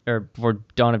before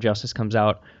Dawn of Justice comes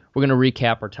out. We're gonna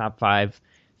recap our top 5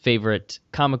 favorite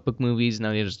comic book movies.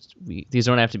 Now these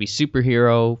don't have to be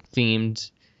superhero themed.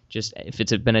 Just if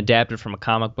it's been adapted from a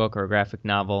comic book or a graphic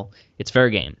novel, it's fair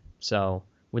game. So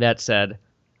with that said,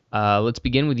 let's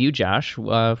begin with you, Josh.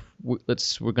 We're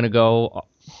gonna go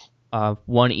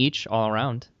one each all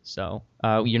around. So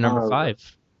you're number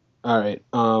 5. All right.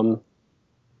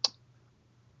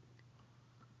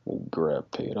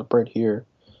 Pick it up right here.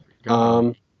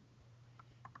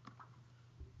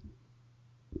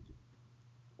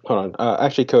 Hold on.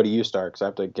 Actually, Cody, you start, because I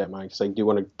have to get mine, because I do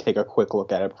want to take a quick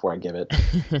look at it before I give it.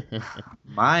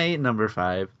 My number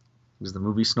 5 is the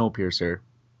movie Snowpiercer.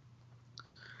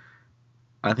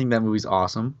 I think that movie's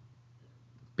awesome.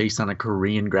 based on a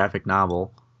Korean graphic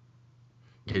novel.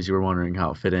 In case you were wondering how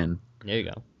it fit in. There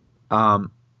you go.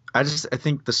 I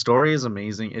think the story is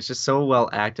amazing. It's just so well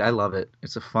acted. I love it.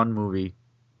 It's a fun movie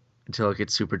until it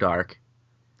gets super dark.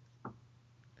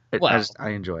 Well, I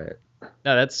enjoy it.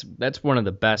 no, that's one of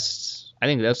the best. I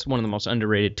think that's one of the most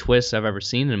underrated twists I've ever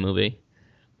seen in a movie.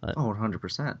 Oh,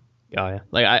 100%. Oh yeah,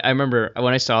 like I remember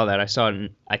when I saw that, I saw it in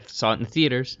the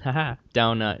theaters, haha,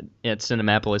 down at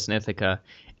Cinemapolis in Ithaca,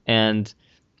 and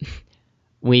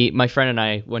my friend and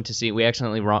I went to see. We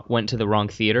accidentally went to the wrong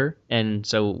theater, and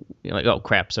so like, oh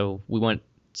crap! So we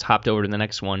hopped over to the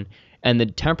next one, and the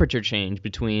temperature change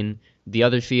between the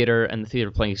other theater and the theater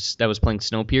that was playing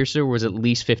Snowpiercer was at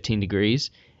least 15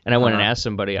 degrees. And I went and asked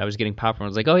somebody. I was getting popcorn. I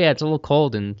was like, "Oh yeah, it's a little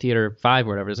cold in theater 5 or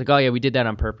whatever." It's like, "Oh yeah, we did that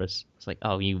on purpose." It's like,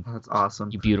 "Oh, That's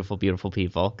awesome. you beautiful, beautiful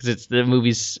people," because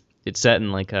it's set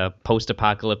in like a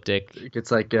post-apocalyptic It's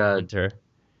like winter.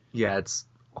 yeah, it's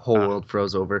whole world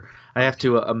froze over. I have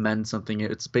to amend something.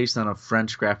 It's based on a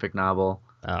French graphic novel,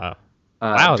 Wow,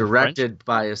 the directed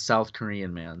by a South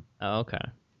Korean man. Oh, okay.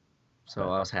 So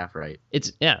I was half right.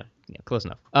 It's yeah, close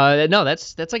enough. No,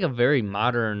 that's like a very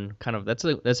modern kind of that's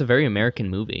a very American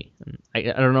movie. And I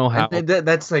don't know how. And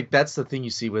that's the thing you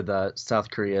see with South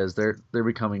Korea is they're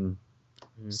becoming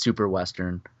super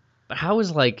Western. But how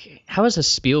is a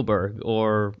Spielberg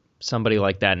or somebody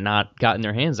like that not gotten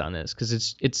their hands on this? Because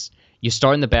it's you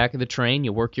start in the back of the train,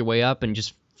 you work your way up, and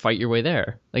just fight your way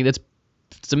there. Like it's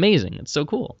amazing. It's so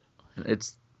cool.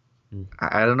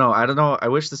 I don't know. I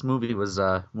wish this movie was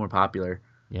more popular.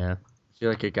 Yeah. I feel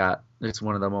like it's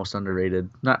one of the most underrated,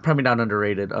 probably not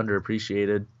underrated,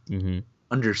 underappreciated,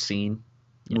 underseen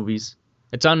movies.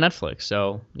 It's on Netflix,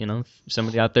 so if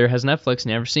somebody out there has Netflix and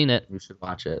never seen it, You should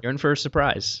watch it. you're in for a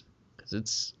surprise because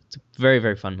it's a very,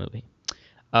 very fun movie.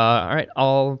 All right,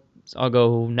 I'll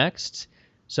go next.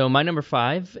 So my number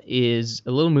 5 is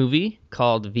a little movie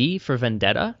called V for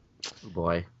Vendetta. Oh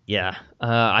boy. Yeah,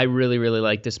 I really, really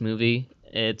like this movie.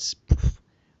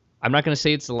 I'm not going to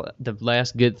say it's the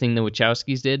last good thing the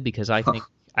Wachowskis did because I think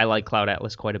I like Cloud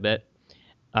Atlas quite a bit.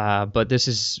 But this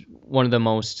is one of the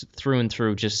most through and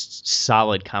through just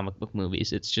solid comic book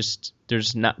movies. It's just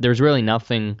from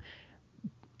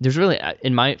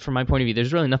my point of view,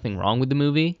 there's really nothing wrong with the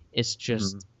movie. It's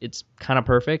just it's kind of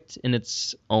perfect in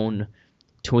its own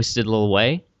twisted little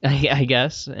way, I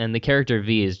guess. And the character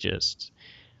V is just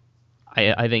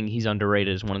I think he's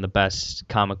underrated as one of the best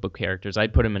comic book characters.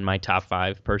 I'd put him in my top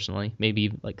 5 personally,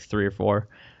 maybe like 3 or 4.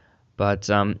 But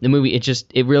the movie,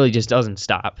 it really just doesn't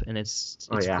stop, and it's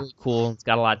really cool. It's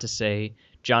got a lot to say.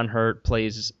 John Hurt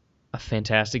plays a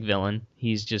fantastic villain.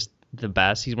 He's just the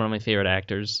best. He's one of my favorite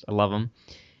actors. I love him.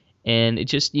 And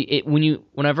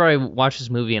whenever I watch this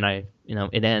movie and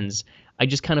it ends, I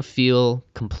just kind of feel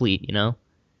complete.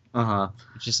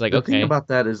 It's just like The okay. thing about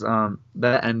that is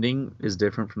that ending is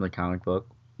different from the comic book.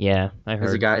 Yeah, I heard.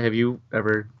 As a guy, you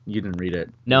didn't read it?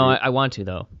 No, I want to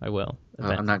though. I will.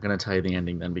 I'm not going to tell you the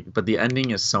ending then, but the ending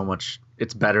is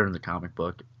it's better in the comic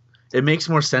book. It makes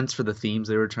more sense for the themes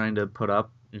they were trying to put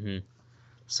up. Mm-hmm.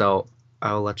 So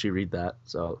I'll let you read that.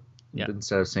 So yeah.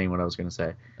 Instead of saying what I was going to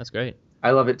say. That's great.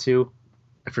 I love it too.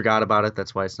 I forgot about it.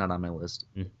 That's why it's not on my list.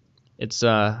 It's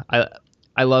I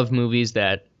love movies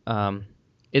that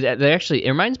it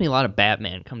reminds me a lot of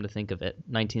Batman. Come to think of it,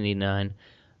 1989,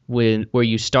 where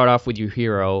you start off with your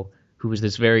hero who is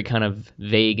this very kind of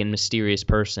vague and mysterious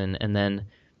person, and then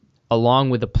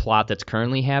along with the plot that's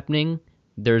currently happening,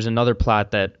 there's another plot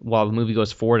that while the movie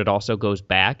goes forward, it also goes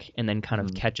back and then kind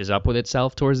of catches up with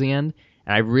itself towards the end.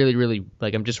 And I really, really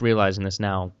I'm just realizing this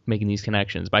now, making these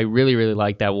connections, but I really, really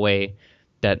like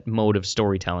that mode of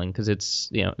storytelling because it's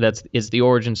the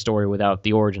origin story without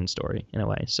the origin story in a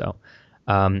way. So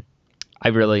I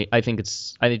just think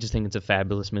it's a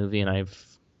fabulous movie, and I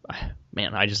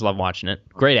just love watching it.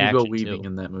 Great Hugo action Weaving too.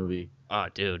 in that movie. Oh,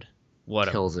 dude,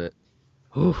 Kills it.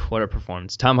 What a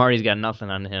performance! Tom Hardy's got nothing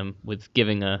on him with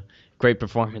giving a great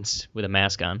performance with a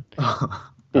mask on.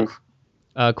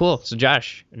 Cool. So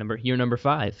Josh, your number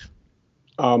 5.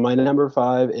 My number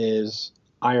 5 is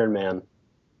Iron Man.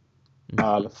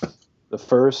 The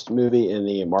first movie in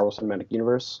the Marvel Cinematic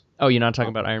Universe. Oh, you're not talking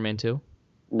about Iron Man 2?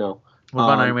 No. What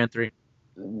about Iron Man 3?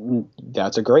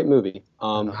 That's a great movie.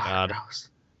 God.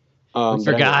 I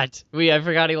forgot. I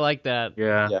forgot he liked that.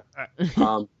 Yeah.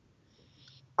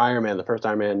 Iron Man, the first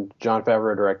Iron Man, Jon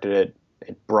Favreau directed it.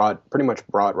 It pretty much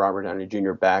brought Robert Downey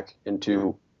Jr. back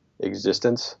into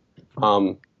existence.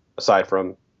 Aside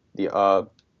from the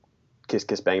Kiss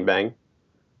Kiss Bang Bang.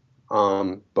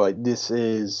 But this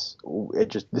is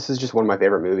just one of my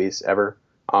favorite movies ever.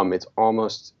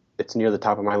 It's near the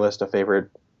top of my list of favorite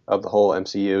of the whole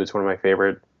MCU. It's one of my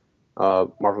favorite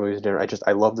Marvel movies in general.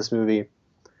 I love this movie.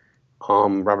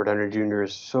 Robert Downey Jr.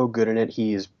 is so good in it.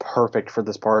 He's perfect for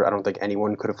this part. I don't think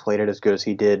anyone could have played it as good as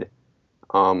he did.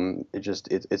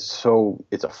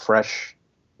 It's a fresh,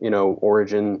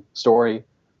 origin story.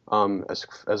 As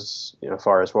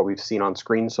far as what we've seen on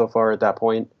screen so far at that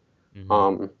point.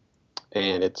 Mhm.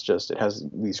 And it has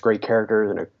these great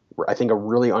characters and I think a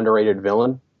really underrated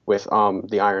villain with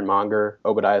the Ironmonger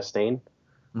Obadiah Stane.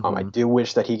 I Mhm. do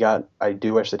wish that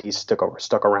he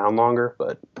stuck around longer,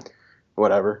 but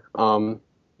whatever. Yeah,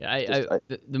 Just I,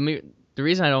 the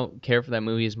reason I don't care for that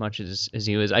movie as much as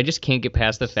you is I just can't get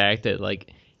past the fact that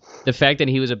the fact that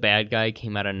he was a bad guy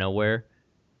came out of nowhere.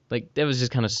 Like that was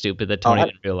just kind of stupid that oh, Tony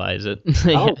didn't realize it.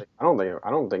 I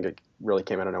don't think it really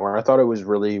came out of nowhere. I thought it was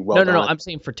really well No. done. I'm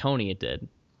saying for Tony it did.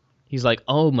 He's like,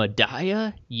 "Oh,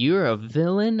 Madaya, you're a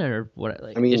villain," or what? I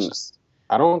Like it's mean, just.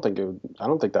 I don't think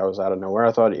that was out of nowhere.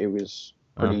 I thought it was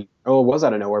Oh, pretty. Oh, it was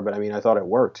out of nowhere, but I mean, I thought it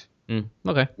worked.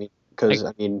 okay. Because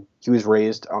I mean, he was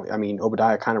raised. I mean,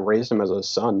 Obadiah kind of raised him as a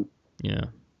son. Yeah.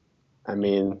 I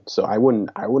mean, so I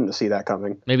wouldn't see that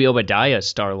coming. Maybe Obadiah is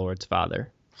Star Lord's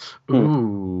father.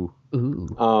 Ooh.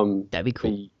 Ooh, that'd be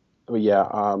cool. But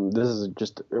yeah, this is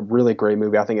just a really great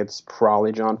movie. I think it's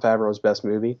probably Jon Favreau's best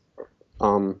movie.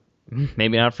 Um,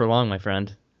 Maybe not for long, my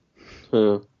friend.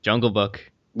 hmm, Jungle Book.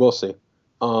 we'll see.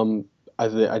 Um, I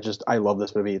love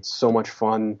this movie. It's so much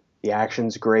fun. The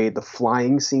action's great. The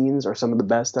flying scenes are some of the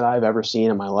best that I've ever seen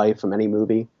in my life from any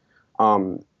movie.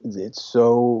 It's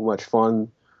so much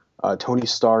fun. Tony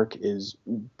Stark is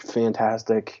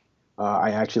fantastic.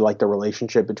 I actually like the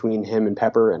relationship between him and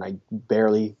Pepper, and I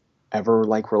barely ever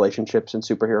like relationships in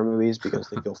superhero movies because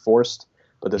they feel forced.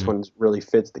 But this Mhm. one really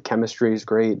fits. The chemistry is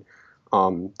great.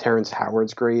 Terrence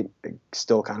Howard's great. I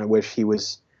still kind of wish he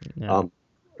was Yeah.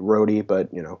 Rhodey, but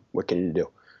what can you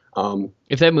do?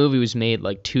 If that movie was made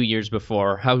like 2 years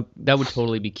before, how that would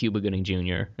totally be Cuba Gooding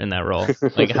Jr. in that role.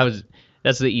 Like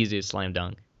that's the easiest slam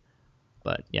dunk.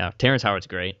 But yeah, Terrence Howard's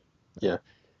great. Yeah,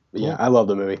 Cool. yeah, I love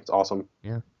the movie. It's awesome.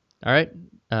 Yeah. All right,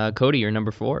 Cody, you're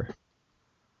number 4.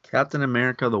 Captain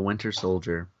America: The Winter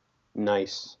Soldier.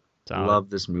 Nice. Solid. Love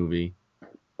this movie.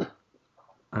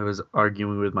 I was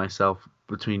arguing with myself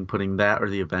between putting that or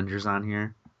the Avengers on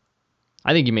here.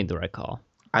 I think you made the right call.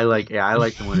 I like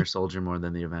the Winter Soldier more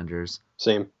than the Avengers.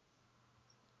 Same.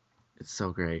 It's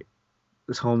so great.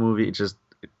 This whole movie it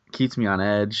keeps me on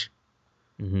edge,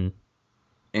 Hmm.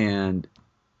 and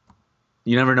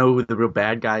you never know who the real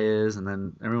bad guy is, and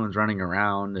then everyone's running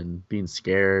around and being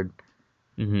scared.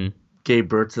 Hmm. Gave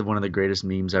birth to one of the greatest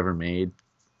memes ever made.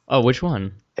 Oh, which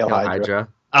one? Hail Hail Hydra. Hydra.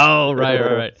 Oh,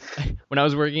 right. When I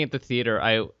was working at the theater,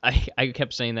 I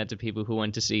kept saying that to people who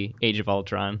went to see Age of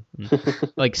Ultron.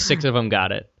 Like 6 of them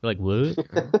got it. Like, what?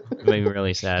 It made me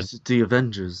really sad. It's the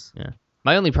Avengers.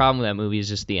 My only problem with that movie is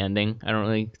just the ending. I don't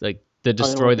really like the you don't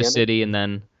destroy like the the ending? city and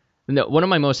then no, one of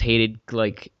my most hated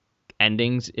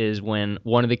endings is when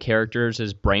one of the characters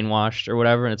is brainwashed or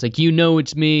whatever, and it's like,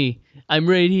 it's me. I'm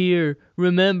right here.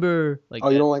 Remember? Like, Oh,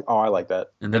 you don't like? Oh, I like that.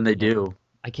 And then they do.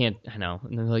 I can't. I know.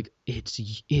 And they're like, it's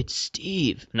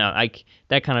Steve. No,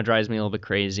 that kind of drives me a little bit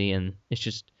crazy, and it's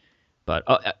just. But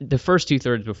the first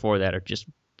 2/3 before that are just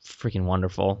freaking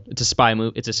wonderful. It's a spy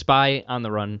movie. It's a spy on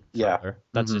the run. Yeah. thriller.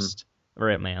 That's Mhm. just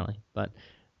right up my alley. But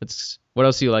what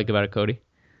else do you like about it, Cody?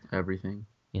 Everything.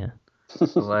 Yeah.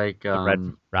 Like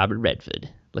Robert Redford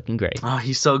looking great. oh,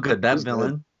 he's so good. That He's good.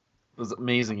 villain was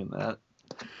amazing in that.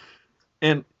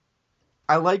 And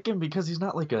I like him because he's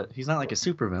not like a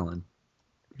supervillain.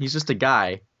 He's just a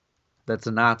guy that's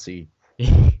a Nazi.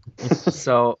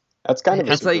 So That's kind of a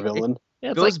That's like- supervillain.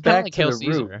 Yeah, it's Goes kinda back like to Hail the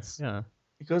Caesar. roots. Yeah.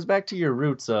 it goes back to your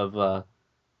roots of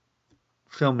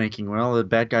filmmaking where all the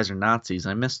bad guys are Nazis.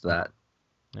 I missed that.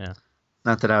 Yeah.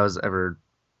 Not that I was ever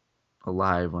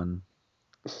alive when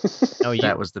Oh,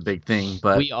 that was the big thing,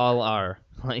 but we all are.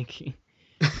 Like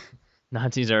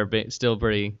Nazis are still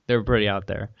pretty. They're pretty out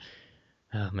there.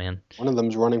 Oh man. One of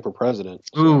them's running for president.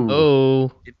 so- ooh,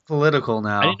 Oh, it's political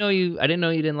now. I didn't know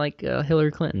you didn't like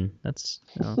Hillary Clinton. That's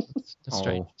that's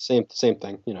strange. Oh, Same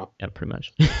thing. Yeah, pretty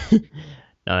much.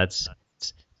 No, that's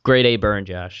it's grade A burn,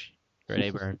 Josh. Grade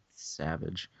A burn.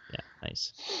 savage. Yeah,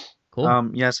 nice.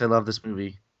 Cool. Yes, I love this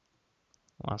movie.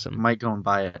 Awesome. Might go and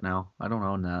buy it now. I don't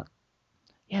own that.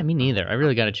 Yeah, me neither. I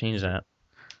really got to change that.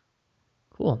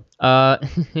 Cool.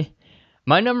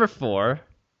 My number 4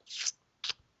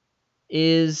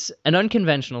 is an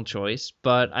unconventional choice,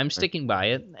 but I'm sticking by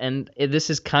it. And this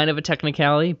is kind of a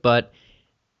technicality, but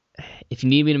if you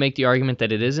need me to make the argument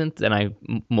that it isn't, then I'm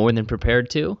more than prepared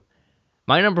to.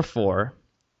 My number 4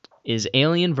 is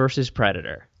Alien versus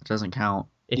Predator. It doesn't count.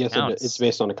 It Yes, counts. it's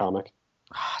based on a comic.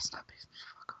 It's not based.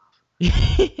 Fuck off.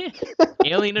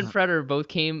 Alien and Predator both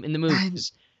came in the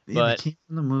movies, Yeah, but they came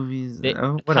from the movies. the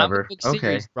Whatever. comic book Okay.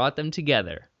 series brought them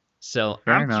together. So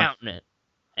Fair I'm enough. counting it.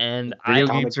 And Video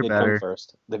The comic games are did better. come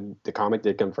first. The comic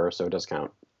did come first, so it does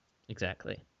count.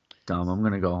 Exactly. Dumb. I'm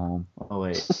gonna go home. Oh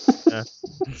wait,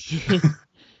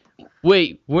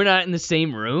 Wait, we're not in the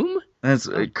same room? that's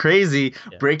crazy.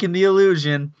 Yeah. Breaking the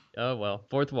illusion. Oh well,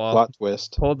 fourth wall. Plot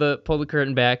twist. Pull the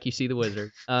curtain back. You see the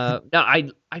wizard. No,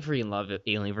 I freaking love it.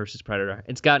 Alien versus Predator.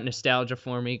 It's got nostalgia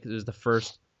for me because it was the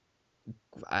first.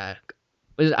 I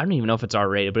don't even know if it's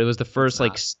R-rated, but it was the first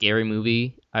like scary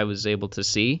movie I was able to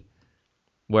see.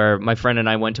 Where my friend and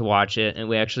I went to watch it, and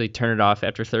we actually turned it off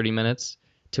after 30 minutes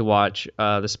to watch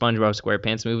the SpongeBob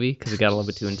SquarePants movie because it got a little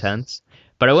bit too intense.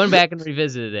 But I went back and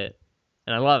revisited it,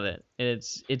 and I love it. And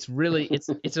it's really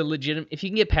it's a legitimate. If you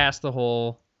can get past the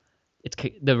whole.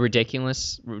 The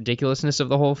ridiculousness of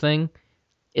the whole thing.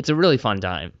 It's a really fun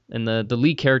time, and the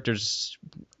lead character's,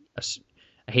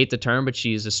 I hate the term, but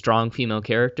she's a strong female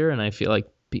character, and I feel like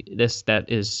that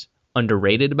is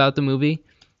underrated about the movie.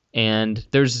 And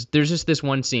there's just this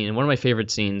one scene, and one of my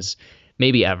favorite scenes,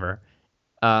 maybe ever.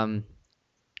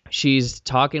 She's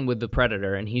talking with the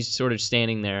Predator, and he's sort of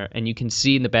standing there, and you can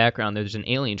see in the background there's an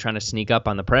alien trying to sneak up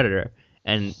on the Predator.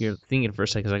 And you're thinking for a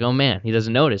second, like, oh man, he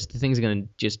doesn't notice. The thing's going to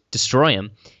just destroy him.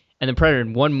 And the Predator,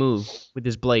 in one move with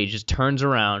his blade, just turns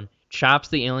around, chops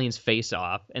the alien's face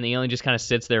off, and the alien just kind of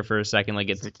sits there for a second, like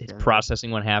it's processing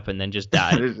what happened, then just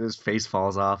dies. His face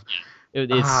falls off.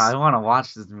 I want to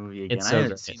watch this movie again. It's I so haven't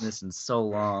great. seen this in so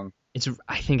long.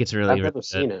 I think it's really, I've really never good.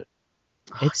 seen it.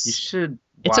 You It's should.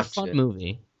 it's a watch fun it.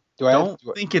 movie. Don't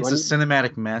think it's a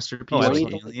cinematic masterpiece Oh, like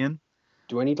absolutely. Alien.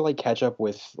 Do I need to like catch up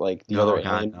with like the No, other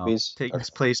God, Alien no. movies? Takes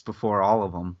place before all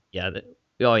of them. Yeah.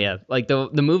 Oh yeah. Like the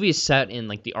movie is set in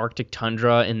like the Arctic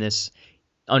tundra in this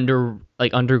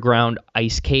underground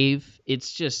ice cave. It's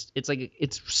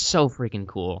so freaking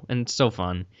cool and it's so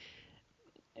fun.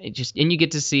 And you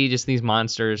get to see just these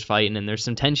monsters fighting, and there's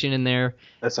some tension in there.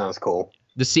 That sounds cool.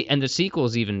 The sequel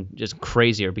is even just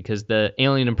crazier because the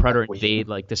alien and Predator Weird. invade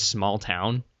like this small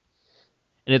town,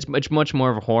 and it's much more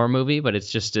of a horror movie, but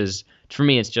it's just as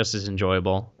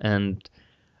enjoyable. And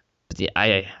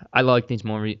yeah, I like these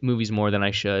movies more than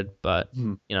I should, but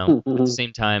you know, at the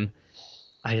same time,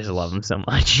 I just love them so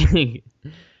much.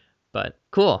 But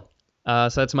cool. So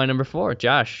that's my number 4.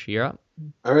 Josh, you're up.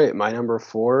 All right, my number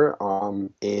 4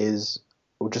 is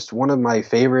just one of my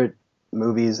favorite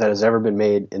movies that has ever been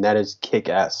made, and that is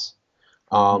Kick-Ass.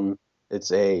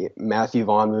 It's a Matthew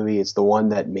Vaughn movie. It's the one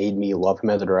that made me love him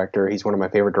as a director. He's one of my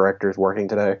favorite directors working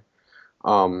today.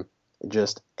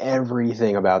 Just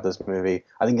everything about this movie.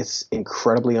 I think it's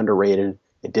incredibly underrated.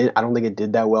 I don't think it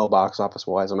did that well box office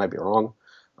wise. I might be wrong.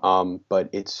 But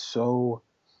it's so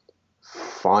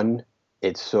fun.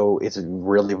 It's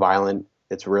really violent.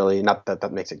 It's really, not that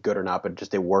that makes it good or not, but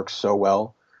just it works so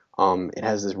well. It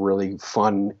has this really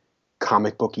fun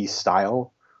comic booky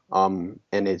style. And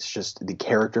it's just the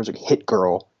characters. Like Hit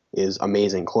Girl is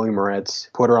amazing. Chloe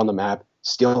Moretz put her on the map.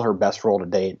 Still her best role to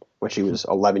date when she was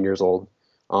 11 years old.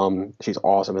 She's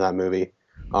awesome in that movie.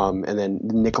 And then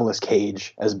Nicolas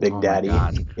Cage as Big Daddy.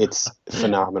 It's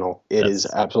phenomenal. It is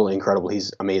absolutely incredible.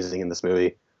 He's amazing in this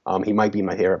movie. He might be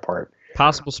my favorite part.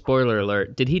 Possible spoiler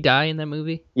alert. Did he die in that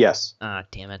movie? Yes. Ah,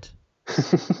 damn it.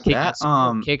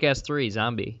 That, Kick-Ass 3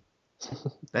 zombie.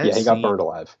 Yeah, he got burned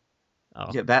alive. Oh.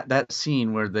 Yeah, that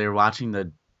scene where they're watching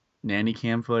the nanny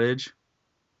cam footage.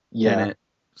 Yeah. And it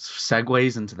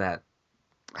segues into that.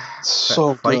 So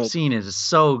That fight good. scene is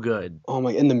so good. Oh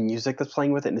my! And the music that's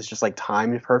playing with it, and it's just like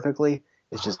timed perfectly.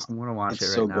 It's just I'm gonna watch it's it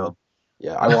right so now. good.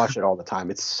 Yeah, I watch it all the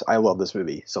time. I love this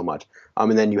movie so much.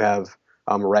 And then you have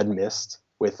Red Mist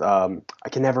with I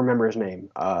can never remember his name.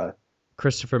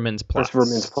 Christopher Mintz-Plasse. Christopher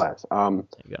Mintz-Plasse. There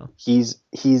you go.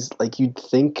 He's like, you'd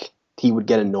think he would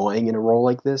get annoying in a role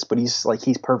like this, but he's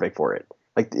perfect for it.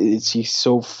 Like he's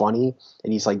so funny,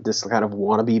 and he's like this kind of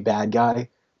wannabe bad guy,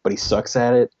 but he sucks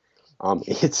at it.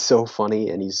 It's so funny,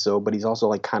 and but he's also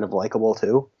like kind of likable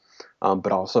too,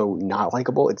 but also not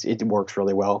likable. It works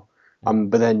really well.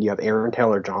 But then you have Aaron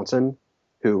Taylor Johnson,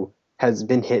 who has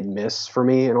been hit and miss for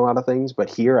me in a lot of things, but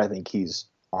here I think he's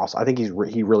awesome. I think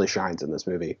he really shines in this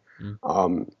movie.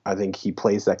 I think he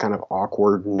plays that kind of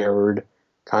awkward nerd,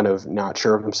 kind of not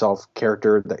sure of himself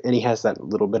character, and he has that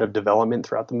little bit of development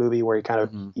throughout the movie where he kind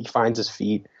of he finds his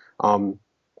feet.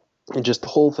 And just the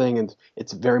whole thing, and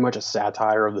it's very much a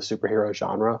satire of the superhero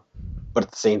genre, but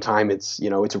at the same time,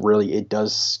 it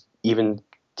does even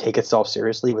take itself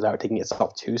seriously without taking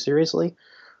itself too seriously.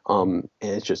 And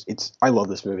I love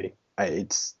this movie.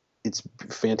 It's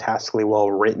fantastically well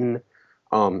written.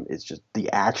 It's just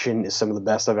the action is some of the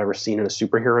best I've ever seen in a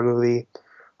superhero movie.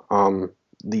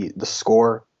 The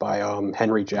score by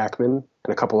Henry Jackman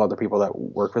and a couple other people that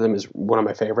work with him is one of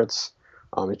my favorites.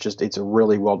 It's a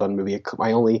really well done movie.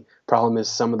 My only problem is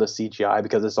some of the CGI,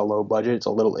 because it's a low budget. It's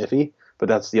a little iffy, but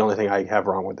that's the only thing I have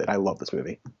wrong with it. I love this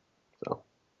movie. So.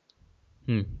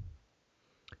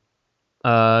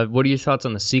 What are your thoughts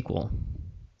on the sequel?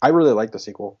 I really like the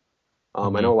sequel. I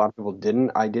know a lot of people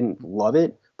didn't. I didn't love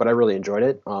it, but I really enjoyed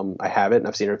it. I have it, and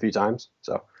I've seen it a few times.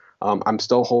 So I'm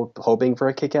still hoping for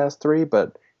a Kick-Ass 3, but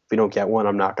if we don't get one,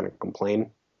 I'm not going to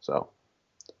complain. So.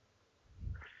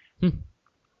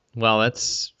 Well,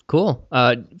 that's cool.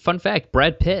 Fun fact: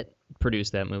 Brad Pitt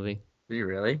produced that movie. Did you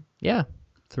really? Yeah,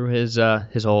 through his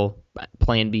whole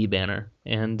Plan B banner,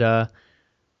 and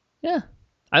yeah,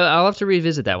 I'll have to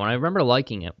revisit that one. I remember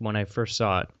liking it when I first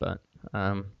saw it, but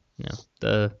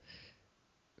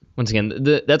once again,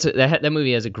 that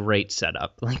movie has a great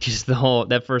setup. Like, just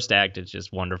that first act is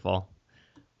just wonderful.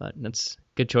 But that's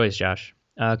good choice, Josh.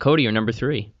 Cody, you're number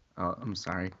 3. Oh, I'm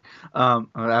sorry. I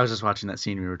was just watching that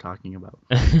scene we were talking about.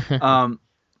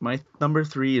 My number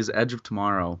 3 is Edge of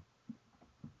Tomorrow,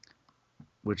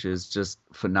 which is just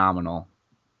phenomenal.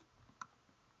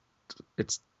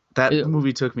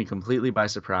 Movie took me completely by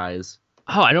surprise.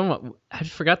 Oh, I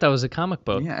forgot that was a comic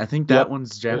book. Yeah, I think that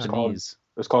one's Japanese.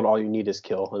 It was called All You Need Is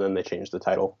Kill, and then they changed the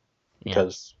title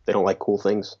because they don't like cool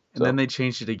things. And then they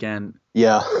changed it again.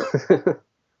 Yeah.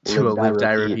 To a Live,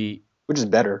 Die, Repeat. Which is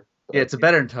better. Yeah, it's a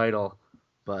better title,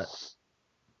 but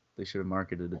they should have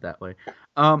marketed it that way.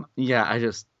 Yeah, I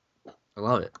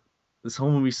love it. This whole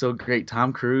movie's so great.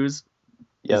 Tom Cruise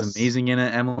is amazing in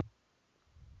it. Emily.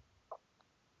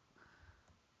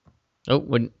 Oh,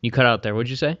 when you cut out there, what'd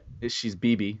you say? She's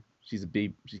BB. She's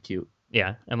cute.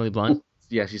 Yeah, Emily Blunt.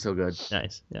 Yeah, she's so good.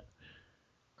 Nice. Yeah.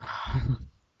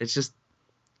 It's just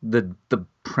the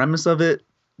premise of it,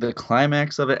 the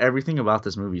climax of it, everything about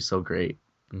this movie is so great.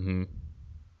 Mm-hmm.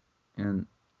 And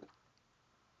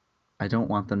I don't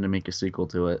want them to make a sequel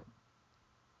to it.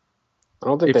 I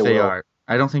don't think they will.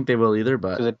 I don't think they will either,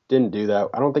 but because it didn't do that.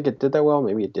 I don't think it did that well.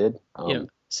 Maybe it did.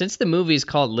 Since the movie is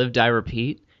called Live, Die,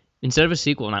 Repeat, instead of a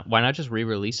sequel, why not just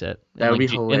re-release it? That would be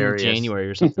hilarious. In January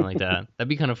or something like that. That'd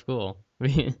be kind of cool.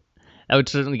 That would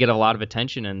certainly get a lot of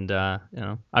attention, and I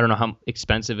don't know how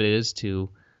expensive it is to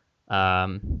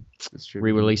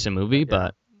re-release a movie,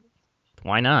 but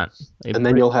why not? And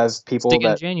then you'll have people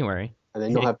in January. And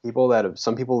then you'll have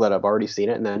some people that have already seen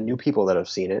it, and then new people that have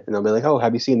seen it, and they'll be like, "Oh,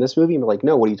 have you seen this movie?" And we're like,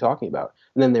 "No, what are you talking about?"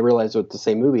 And then they realize it's the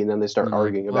same movie, and then they start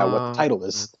arguing about what the title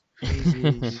is.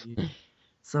 Crazy.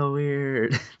 So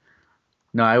weird.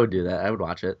 No, I would do that. I would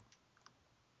watch it.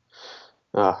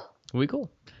 Would be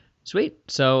cool. Sweet.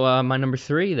 So my number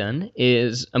 3 then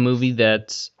is a movie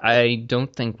that I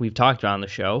don't think we've talked about on the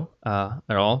show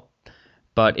at all.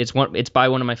 But it's by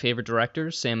one of my favorite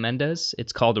directors, Sam Mendes.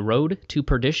 It's called The Road to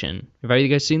Perdition. Have either of you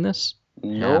guys seen this?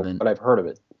 No, but I've heard of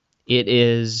it. It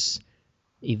is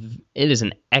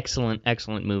an excellent,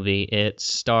 excellent movie. It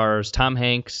stars Tom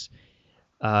Hanks,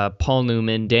 Paul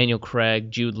Newman, Daniel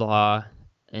Craig, Jude Law,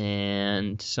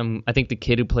 and I think the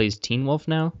kid who plays Teen Wolf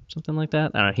now, something like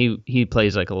that. I don't know. He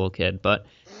plays like a little kid, but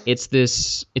it's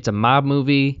a mob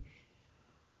movie.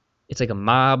 It's like a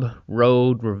mob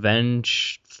road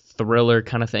revenge thriller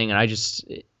kind of thing, and I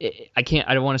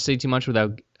don't want to say too much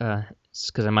without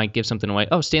because I might give something away.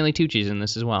 Oh, Stanley Tucci's in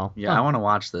this as well. Yeah, I want to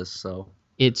watch this. So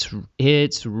it's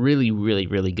really, really,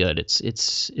 really good.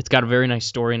 It's got a very nice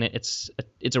story in it.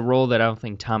 It's a role that I don't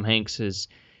think Tom Hanks has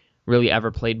really ever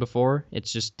played before.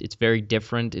 It's very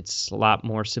different. It's a lot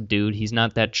more subdued. He's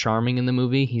not that charming in the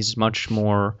movie. He's much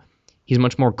more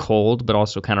cold, but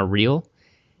also kind of real.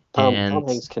 Tom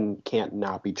Hanks can't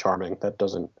not be charming. That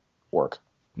doesn't work.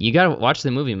 You gotta watch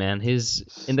the movie, man.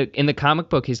 In the comic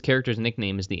book, his character's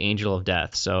nickname is the Angel of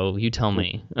Death. So you tell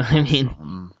me. I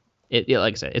mean,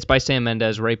 like I said, it's by Sam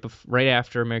Mendes right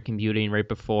after American Beauty and right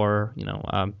before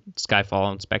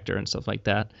Skyfall and Spectre and stuff like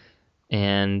that.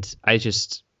 And I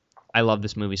love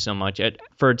this movie so much.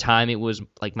 For a time, it was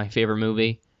like my favorite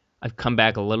movie. I've come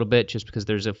back a little bit just because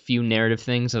there's a few narrative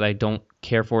things that I don't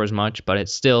care for as much, but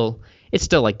it's still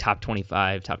like top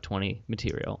 25, top 20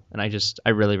 material, and I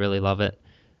really, really love it.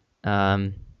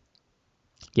 The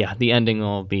ending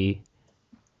will be,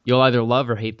 you'll either love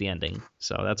or hate the ending.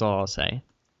 So that's all I'll say.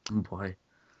 Oh boy.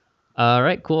 All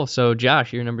right, cool. So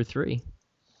Josh, you're number 3.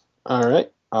 All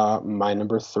right. My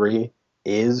number 3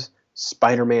 is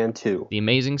Spider-Man 2. The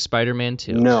Amazing Spider-Man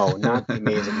 2. No, not The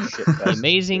Amazing Shit. The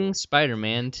Amazing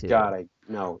Spider-Man 2. God,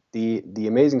 no. The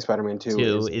Amazing Spider-Man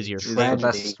 2 is your tragedy.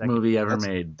 best movie ever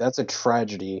made. That's a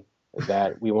tragedy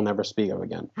that we will never speak of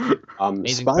again.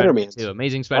 Amazing Spider-Man. Spider-Man 2.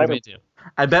 Amazing Spider-Man 2.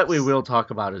 I bet we will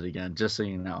talk about it again, just so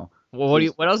you know. Well,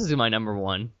 what else is in my number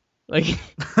one? Like,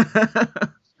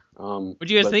 what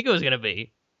do you guys think it was gonna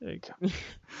be? Like,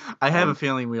 I have a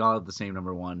feeling we all have the same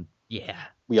number one. yeah.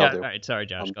 We all do. All right, sorry,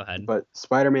 Josh. Go ahead. But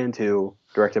Spider-Man 2,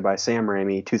 directed by Sam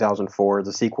Raimi, 2004, is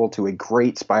a sequel to a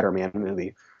great Spider-Man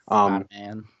movie.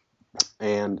 Man.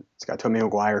 And it's got Tobey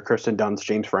Maguire, Kirsten Dunst,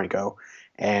 James Franco,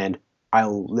 and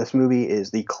this movie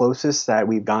is the closest that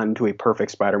we've gotten to a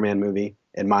perfect Spider-Man movie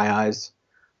in my eyes.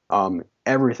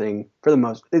 Everything for the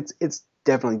most, it's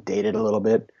definitely dated a little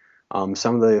bit.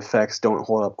 Some of the effects don't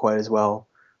hold up quite as well.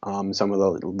 Some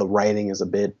of the writing is a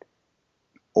bit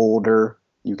older,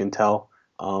 you can tell.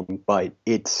 But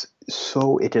it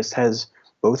just has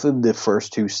both of the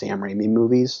first two Sam Raimi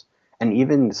movies, and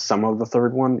even some of the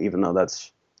third one, even though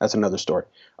that's another story.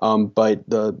 But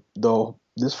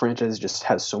this franchise just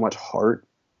has so much heart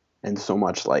and so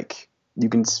much, like, you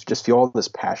can just feel all this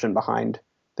passion behind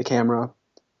the camera,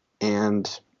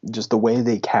 and just the way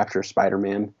they capture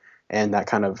Spider-Man and that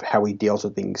kind of how he deals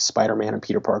with being Spider-Man and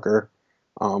Peter Parker.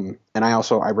 And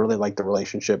I really like the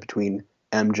relationship between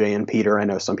MJ and Peter. I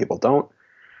know some people don't.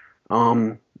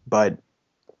 But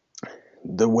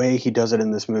the way he does it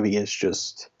in this movie is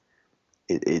just,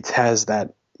 it has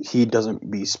that, he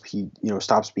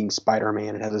stops being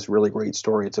Spider-Man. It has this really great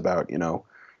story. It's about,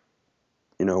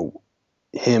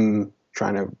 him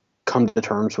trying to come to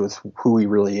terms with who he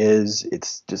really is.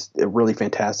 It's just a really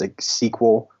fantastic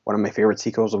sequel. One of my favorite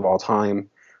sequels of all time.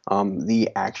 The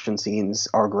action scenes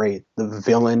are great. The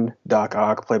villain, Doc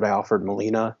Ock, played by Alfred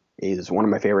Molina, is one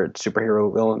of my favorite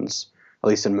superhero villains, at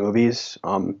least in movies.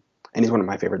 And he's one of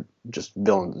my favorite just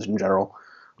villains in general.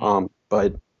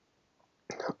 But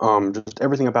just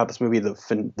everything about this movie,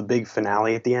 the big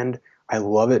finale at the end, I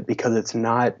love it because it's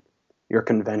not your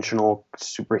conventional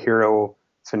superhero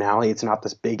finale. It's not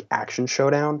this big action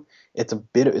showdown. It's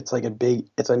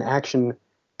an action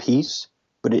piece,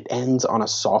 but it ends on a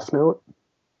soft note.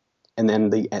 And then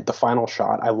the final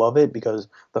shot, I love it because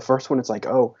the first one, it's like,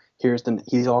 oh,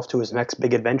 he's off to his next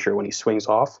big adventure when he swings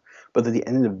off. But at the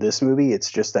end of this movie,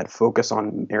 it's just that focus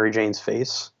on Mary Jane's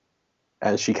face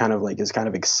as she kind of like is kind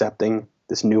of accepting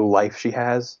this new life she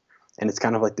has. And it's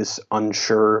kind of like this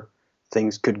unsure,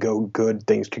 things could go good,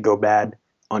 things could go bad,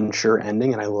 unsure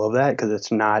ending. And I love that because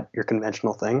it's not your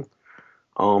conventional thing.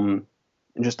 And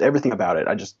just everything about it.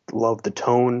 I just love the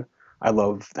tone. I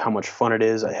love how much fun it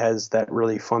is. It has that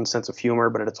really fun sense of humor,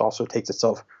 but it also takes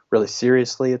itself really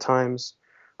seriously at times.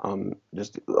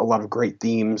 Just a lot of great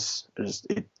themes.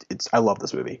 I love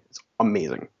this movie. It's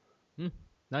amazing.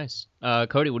 Nice.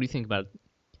 Cody, what do you think about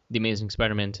The Amazing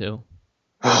Spider-Man 2?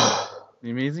 The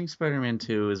Amazing Spider-Man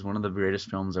 2 is one of the greatest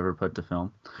films ever put to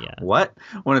film. Yeah. What?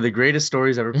 One of the greatest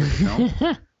stories ever put to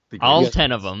film? All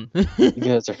 10 of them. You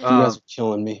guys are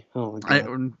killing me. Oh my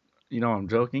God. I'm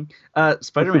joking.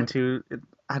 Spider-Man 2,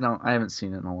 I haven't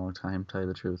seen it in a long time, to tell you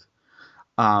the truth.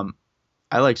 I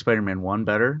like Spider-Man 1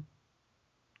 better,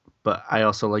 but I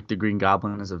also like the Green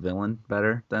Goblin as a villain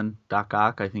better than Doc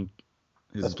Ock. I think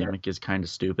his gimmick is kind of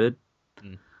stupid.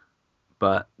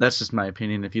 But that's just my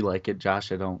opinion. If you like it,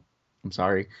 Josh, I'm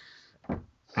sorry.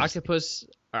 Octopus,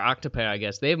 or octopi, I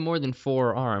guess, they have more than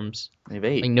 4 arms. They have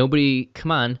 8. Like, nobody,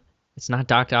 come on. It's not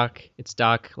Doc Ock. It's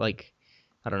Doc, like,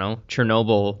 I don't know,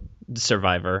 Chernobyl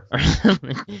survivor.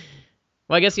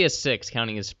 Well, I guess he has 6,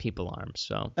 counting his people arms,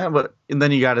 so. Yeah, and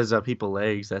then you got his people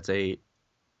legs. That's 8.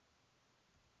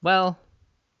 Well.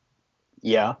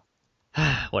 Yeah.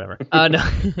 Whatever. No,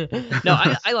 no.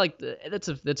 I like that's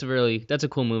a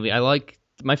cool movie. I like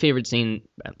my favorite scene,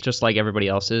 just like everybody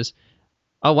else's.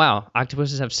 Oh wow,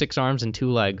 octopuses have 6 arms and 2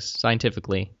 legs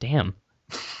scientifically. Damn,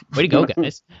 way to go,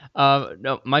 guys.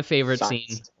 No, my favorite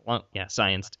scene,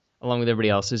 scienced, along with everybody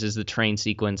else's, is the train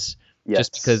sequence. Yes.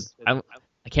 Just because I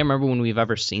can't remember when we've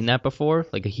ever seen that before,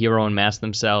 like a hero unmask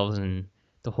themselves and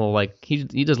the whole like he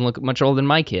doesn't look much older than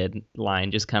my kid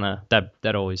line. Just kind of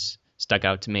that always stuck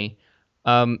out to me.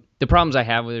 The problems I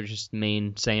have with it are just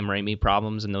main Sam Raimi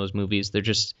problems in those movies. They're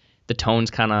just, the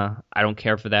tone's kind of, I don't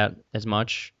care for that as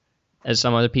much as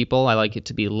some other people. I like it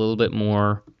to be a little bit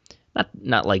more,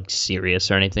 not like serious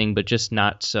or anything, but just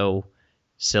not so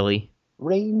silly.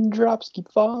 Raindrops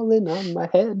keep falling on my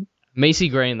head. Macy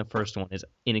Gray in the first one is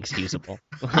inexcusable.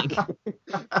 Like,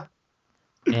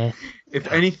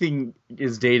 If anything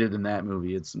is dated in that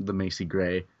movie, it's the Macy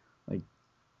Gray. Like,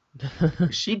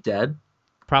 is she dead?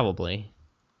 Probably.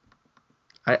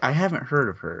 I haven't heard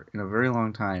of her in a very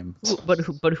long time.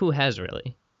 But who has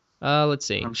really? Let's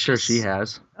see. I'm sure she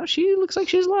has. Oh, she looks like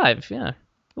she's alive. Yeah.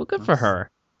 Well, good for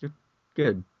her.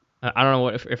 Good. I don't know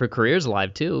if her career's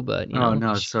alive too, but you know. Oh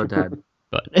no, it's so dead.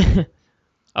 But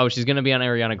oh, she's gonna be on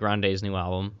Ariana Grande's new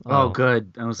album. Oh,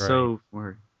 good. I was great. so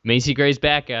worried. Macy Gray's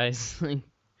back, guys.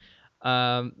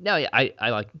 No, yeah, I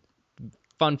like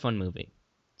fun movie.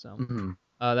 So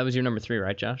that was your number 3,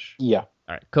 right, Josh? Yeah. All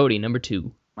right, Cody, number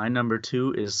 2. My number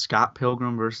 2 is Scott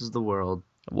Pilgrim versus the World.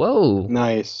 Whoa,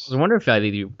 Nice. I was wondering if either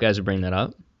of you guys would bring that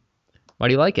up. Why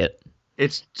do you like it?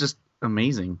 It's just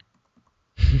amazing.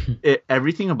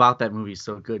 Everything about that movie is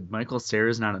so good. Michael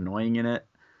Cera's not annoying in it.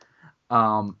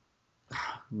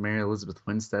 Mary Elizabeth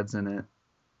Winstead's in it.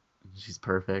 She's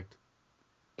perfect.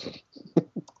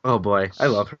 Oh boy, I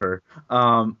love her.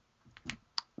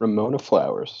 Ramona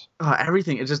Flowers.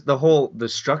 Everything. It's just the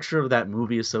structure of that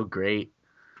movie is so great.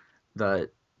 The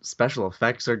special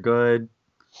effects are good.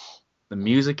 The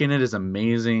music in it is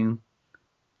amazing.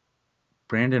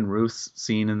 Brandon Routh's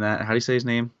scene in that. How do you say his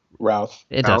name? Ralph.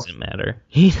 It doesn't matter.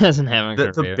 He doesn't have a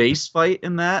The career. bass fight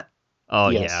in that. Oh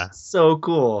Yes. yeah. So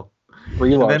cool.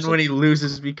 Brie And then Larson. when he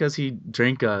loses because he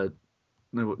drank no,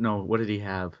 what did he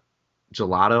have?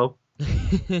 Gelato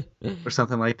or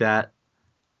something like that.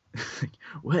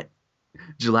 What?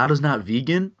 Gelato's not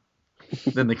vegan?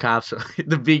 Then the cops,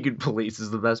 the vegan police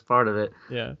is the best part of it.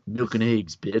 Yeah. Milk and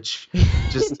eggs, bitch.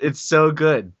 Just, it's so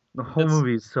good. The whole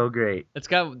movie is so great. It's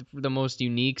got the most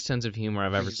unique sense of humor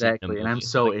I've ever Exactly, seen. In a and I'm movie.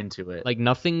 so into it. like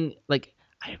nothing like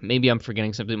maybe I'm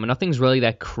forgetting something, but nothing's really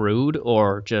that crude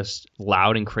or just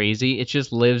loud and crazy. It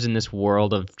just lives in this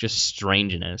world of just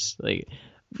strangeness. Like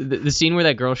the scene where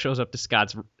that girl shows up to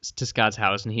Scott's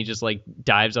house and he just like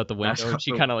dives out the window and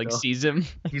she kind of like window. sees him.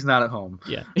 He's not at home.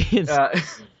 Yeah.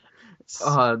 It's-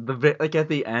 Like at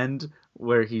the end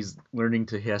where he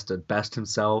has to best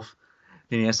himself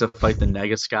and he has to fight the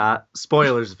Negascot.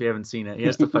 Spoilers if you haven't seen it. He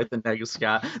has to fight the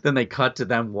Negascot. Then they cut to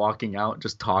them walking out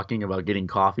just talking about getting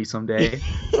coffee someday.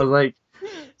 I was like,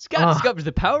 Scott discovers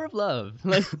the power of love.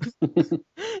 Like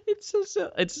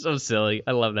it's so silly.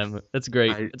 I love that movie. That's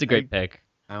great. It's a great pick.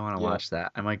 I want to Yeah. watch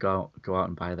that. I might go out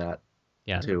and buy that.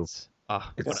 Yeah. too. It's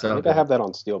It's what- I so think good. I have that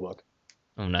on Steelbook.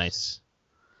 oh nice.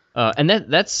 And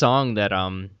that song that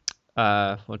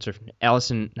what's her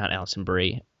not Allison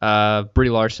Brie, Brie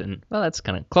Larson. Well, that's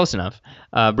kind of close enough.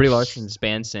 Brie Larson's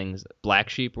band sings Black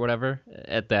Sheep or whatever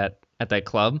at that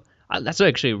club. That's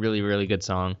actually a really really good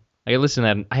song. I can listen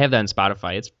to that. I have that on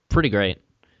Spotify. It's pretty great.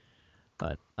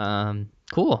 But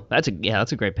cool. That's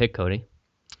a great pick, Cody.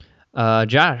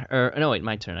 Josh, or no wait,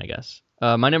 my turn I guess.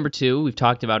 My number 2. We've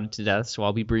talked about it to death, so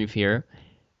I'll be brief here.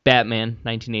 Batman,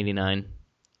 1989.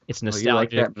 It's Oh, you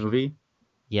like nostalgic. that movie?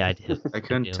 Yeah, I do. I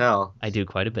couldn't do. tell. I do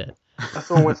quite a bit. That's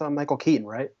the one with Michael Keaton,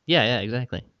 right? Yeah,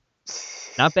 exactly.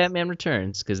 Not Batman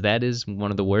Returns, because that is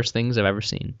one of the worst things I've ever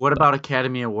seen. What about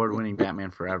Academy Award winning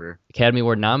Batman Forever? Academy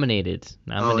Award nominated.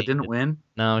 Oh, it didn't win?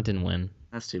 No, it didn't win.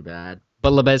 That's too bad.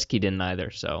 But Lebesky didn't either,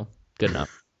 so good enough.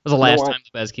 It was the last No, time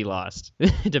Lebesky lost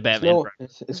to It's Batman. no,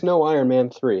 Forever. it's no Iron Man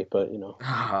 3, but, you know,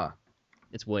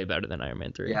 It's way better than Iron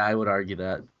Man 3. Yeah, I would argue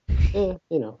that.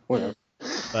 whatever.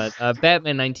 But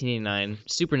Batman 1989,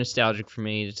 super nostalgic for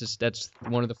me. It's just that's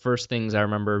one of the first things I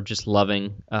remember just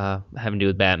loving having to do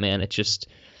with Batman. It's just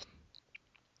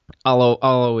I'll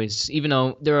always, even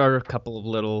though there are a couple of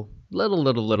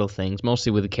little things,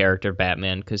 mostly with the character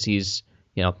Batman, because he's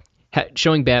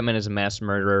showing Batman as a mass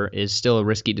murderer is still a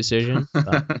risky decision.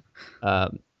 But,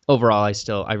 overall,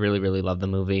 I really really love the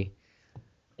movie.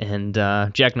 And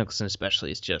Jack Nicholson especially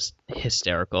is just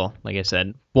hysterical. Like I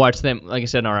said, watch them. Like I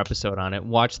said in our episode on it,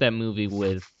 watch that movie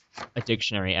with a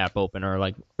dictionary app open or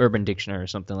like Urban Dictionary or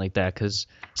something like that, because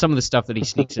some of the stuff that he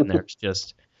sneaks in there is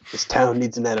just This town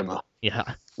needs an enema.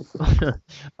 yeah.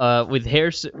 With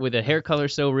a hair color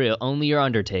so real, only your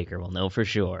Undertaker will know for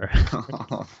sure.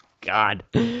 God,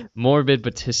 morbid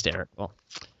but hysterical.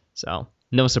 So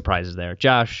no surprises there.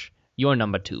 Josh, your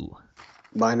number 2.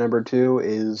 My number 2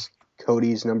 is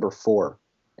Cody's number 4,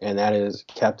 and that is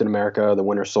Captain America: The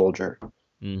Winter Soldier.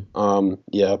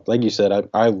 Yeah, like you said,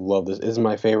 I love this. This is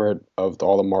my favorite of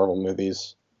all the Marvel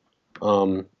movies.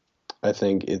 I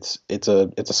think it's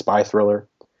a spy thriller.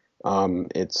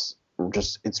 It's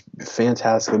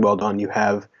fantastically well done. You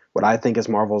have what I think is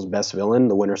Marvel's best villain,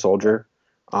 the Winter Soldier.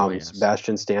 Yes.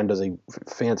 Sebastian Stan does a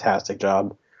fantastic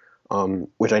job,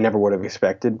 which I never would have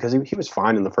expected, because he was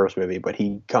fine in the first movie, but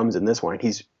he comes in this one and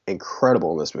he's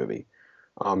incredible in this movie.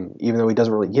 Even though he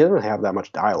doesn't really have that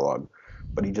much dialogue,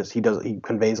 but he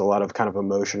conveys a lot of kind of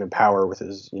emotion and power with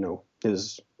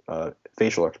his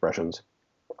facial expressions.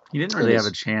 He didn't really have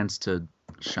a chance to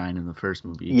shine in the first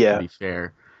movie, Yeah. to be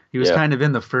fair. He was kind of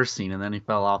in the first scene, and then he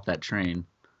fell off that train,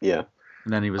 Yeah.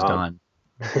 and then he was done.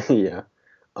 Yeah.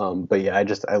 But yeah,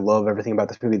 I love everything about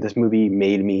this movie. This movie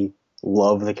made me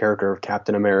love the character of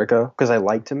Captain America because I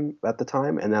liked him at the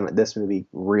time, and then this movie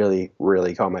really,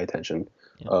 really caught my attention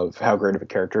of how great of a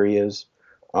character he is.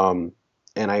 And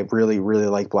I really, really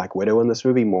like Black Widow in this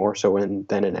movie more so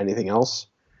than in anything else.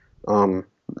 And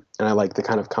I like the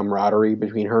kind of camaraderie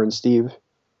between her and Steve.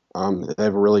 They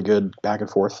have a really good back and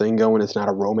forth thing going. It's not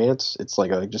a romance. It's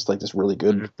like just like this really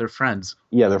good. They're friends.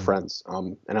 Yeah, they're friends.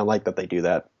 And I like that they do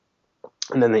that.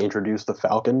 And then they introduced the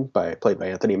Falcon, played by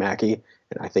Anthony Mackie,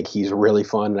 and I think he's really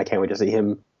fun. And I can't wait to see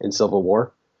him in Civil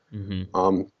War.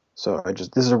 So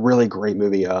this is a really great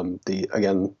movie. The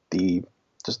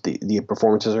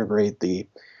performances are great. The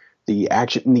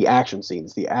action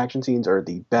scenes are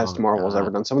the best Marvel's ever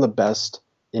done. Some of the best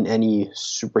in any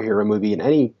superhero movie, in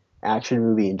any action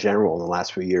movie in general in the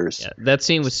last few years. Yeah, that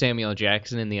scene with Samuel L.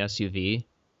 Jackson in the SUV.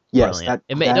 Yes, brilliant.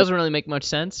 It doesn't really make much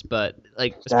sense, but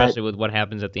especially with what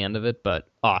happens at the end of it. But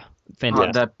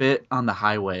fantastic. That bit on the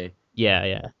highway.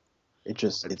 Yeah.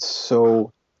 It's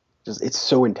so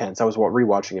intense. I was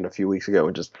rewatching it a few weeks ago,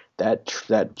 and just that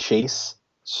chase,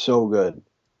 so good.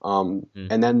 And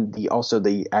then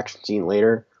the action scene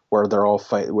later where they're all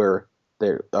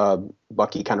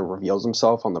Bucky kind of reveals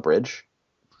himself on the bridge.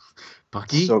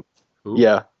 Bucky? So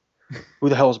yeah, who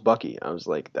the hell is Bucky? I was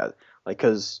like that,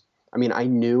 because I mean, I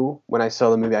knew when I saw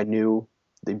the movie, I knew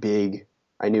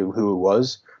who it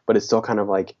was, but it still kind of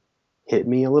like hit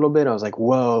me a little bit. I was like,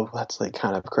 whoa, that's like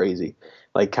kind of crazy,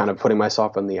 like kind of putting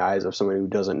myself in the eyes of somebody who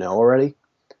doesn't know already.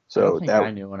 So I don't think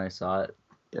I knew when I saw it.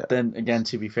 Yeah. Then again,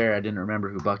 to be fair, I didn't remember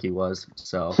who Bucky was.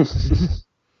 So,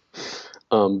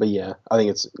 but yeah, I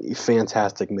think it's a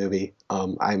fantastic movie.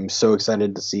 I'm so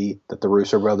excited to see that the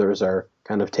Russo brothers are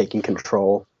kind of taking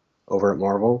control over at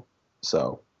Marvel.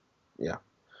 So, yeah.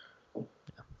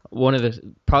 One of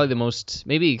probably the most,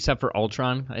 maybe except for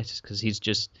Ultron, because he's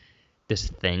just this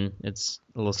thing. It's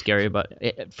a little scary,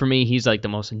 but for me, he's like the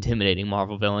most intimidating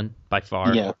Marvel villain by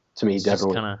far. Yeah, to me,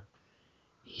 definitely.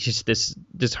 He's just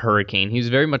this hurricane. He's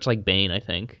very much like Bane, I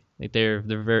think. Like they're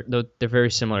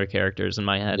very similar characters in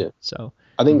my head. Yeah. So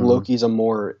I think Loki's a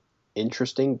more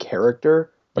interesting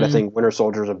character, but I think Winter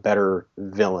Soldier's a better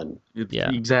villain.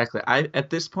 Yeah, exactly. At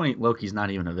this point, Loki's not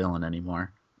even a villain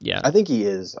anymore. Yeah, I think he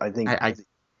is. I think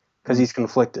because he's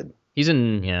conflicted. He's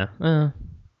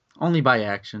only by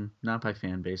action, not by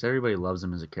fan base. Everybody loves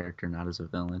him as a character, not as a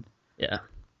villain. Yeah.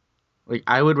 Like,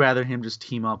 I would rather him just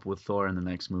team up with Thor in the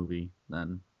next movie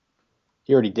than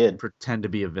he already did pretend to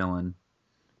be a villain,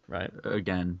 right?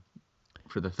 Again,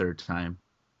 for the third time.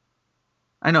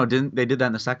 I know, they did that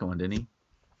in the second one, didn't he?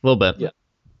 A little bit, yeah.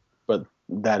 But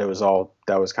that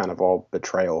was kind of all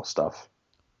betrayal stuff.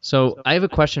 So I have a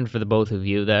question for the both of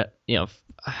you that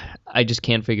I just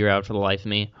can't figure out for the life of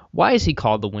me. Why is he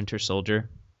called the Winter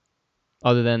Soldier?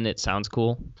 Other than it sounds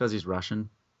cool. Because he's Russian.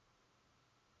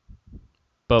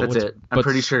 But that's it. I'm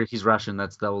pretty sure he's Russian.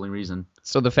 That's the only reason.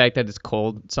 So the fact that it's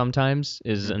cold sometimes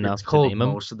is enough it's cold to name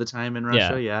him? most of the time in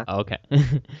Russia, yeah. Oh, okay.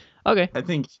 Okay. I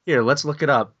think, here, let's look it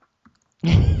up.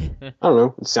 I don't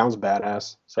know. It sounds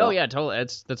badass. So. Oh, yeah, totally.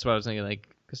 That's what I was thinking.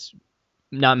 Like, because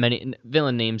not many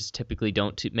villain names typically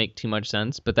don't make too much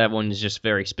sense, but that one is just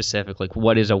very specific. Like,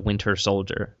 what is a Winter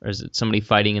Soldier? Or is it somebody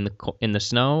fighting in the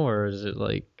snow, or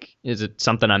is it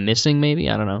something I'm missing? Maybe,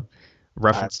 I don't know.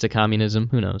 Reference to communism.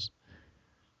 Who knows?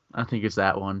 I think it's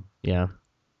that one. Yeah.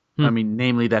 I mean,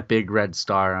 namely that big red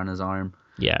star on his arm.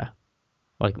 Yeah.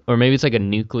 Like, or maybe it's like a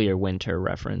nuclear winter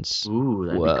reference. Ooh,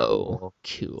 that'd be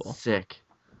cool. Sick.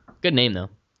 Good name though.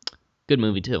 Good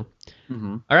movie too.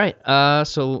 Mm-hmm. All right.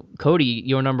 So Cody,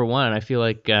 you're number one. I feel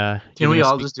like. Can we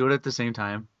all just do it at the same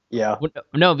time? Yeah.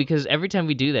 No, because every time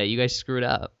we do that, you guys screw it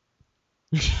up.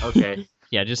 Okay.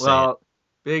 Yeah, just say it.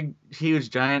 Big, huge,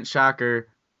 giant shocker.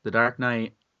 The Dark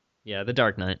Knight. Yeah, The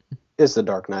Dark Knight. It's The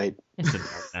Dark Knight. It's The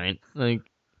Dark Knight. Like.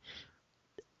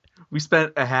 We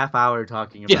spent a half hour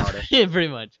talking about it. Yeah, pretty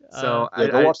much. So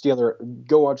go watch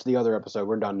the other episode.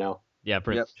 We're done now. Yeah,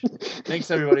 pretty. Yep. Thanks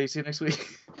everybody. See you next week.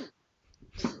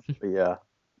 Yeah.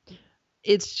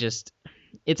 It's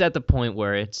at the point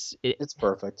where it's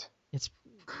perfect. It's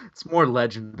more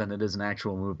legend than it is an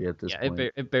actual movie at this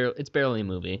point. It's barely a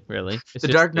movie, really. The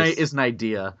Dark Knight is an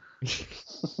idea.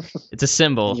 It's a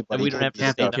symbol that we don't have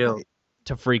to be killed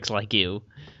to freaks like you.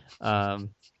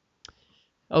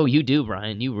 Oh, you do,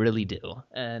 Brian. You really do.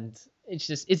 And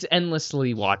it's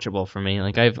endlessly watchable for me.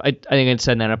 Like I think I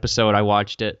said in that episode, I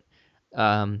watched it.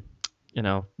 What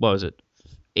was it,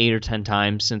 8 or 10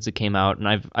 times since it came out, and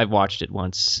I've watched it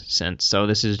once since. So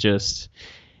this is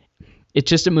it's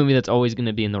just a movie that's always going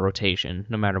to be in the rotation,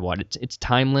 no matter what. It's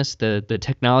timeless. The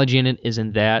technology in it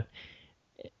isn't that.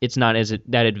 It's not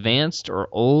that advanced or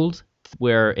old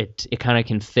where it kind of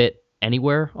can fit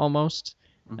anywhere almost.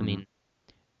 Mm-hmm. I mean,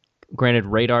 Granted,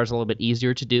 Radar's a little bit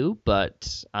easier to do,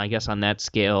 but I guess on that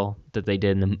scale that they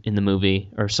did in the movie,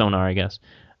 or Sonar, I guess,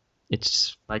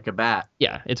 it's Like a bat.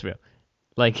 yeah, it's real.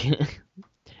 Like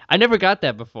I never got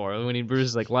that before when Bruce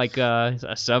is like a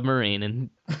submarine, and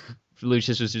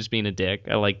Lucius was just being a dick.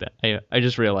 I like that. I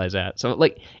just realized that. So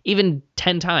like even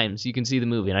 10 times you can see the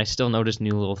movie, and I still notice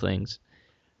new little things.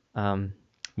 Well,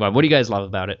 what do you guys love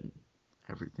about it?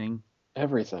 Everything.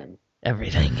 Everything.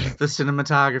 Everything. The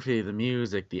cinematography, the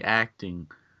music, the acting,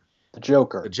 The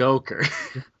Joker. the Joker.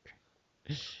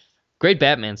 Great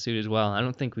Batman suit as well. I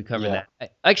don't think we covered Yeah.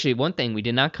 that. Actually, one thing we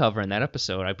did not cover in that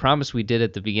episode, I promise we did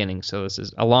at the beginning, so this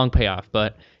is a long payoff,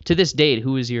 but to this date,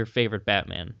 who is your favorite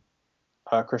Batman?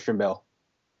 Christian Bale.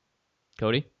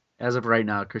 Cody? As of right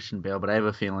now, Christian Bale, but I have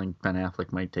a feeling Ben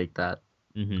Affleck might take that.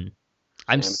 Mm-hmm.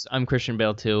 I'm Christian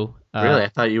Bale too. Really? I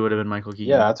thought you would have been Michael Keaton.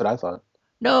 Yeah, that's what I thought.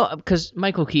 No, because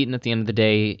Michael Keaton at the end of the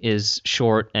day is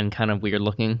short and kind of weird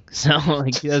looking, so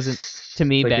like he doesn't. To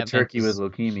me, It's like Batman a turkey with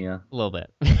leukemia. a little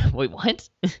bit. Wait, what?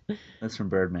 That's from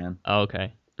Birdman. Oh,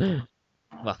 okay.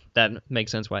 Well, that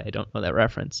makes sense why I don't know that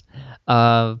reference.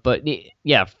 But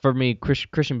yeah, for me,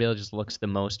 Christian Bale just looks the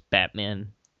most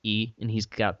Batman-y, and he's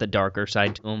got the darker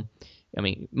side to him. I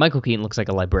mean, Michael Keaton looks like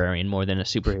a librarian more than a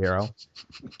superhero,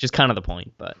 which is kind of the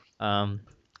point. But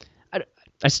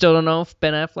I still don't know if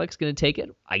Ben Affleck's going to take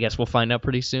it. I guess we'll find out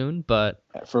pretty soon. But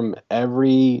From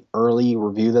every early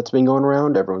review that's been going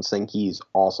around, everyone's saying he's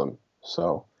awesome.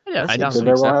 So yeah, That's I next don't. Could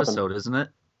very week's well happen. episode, isn't it?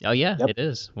 Oh yeah, Yep. it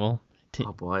is. Well,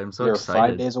 Oh boy, I'm so we're excited.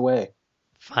 5 days away.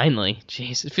 finally,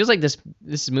 jeez, it feels like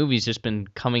this movie's just been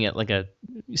coming at like a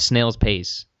snail's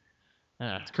pace.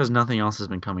 Because nothing else has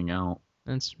been coming out.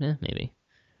 That's maybe,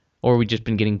 or we just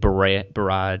been getting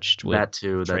barraged with That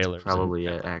too. That's trailers and probably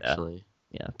crap it, like that. actually.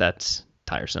 Yeah, that's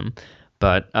tiresome.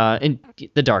 But in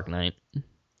the Dark Knight,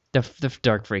 the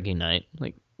Dark freaking Knight,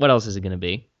 like what else is it gonna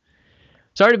be?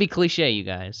 Sorry to be cliche, you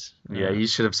guys. Yeah, you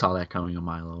should have saw that coming a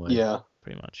mile away. Yeah.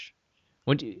 pretty much.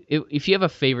 What do you, if you have a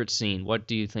favorite scene, what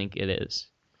do you think it is?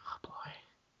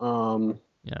 Oh boy.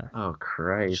 Yeah. Oh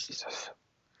Christ. Jesus.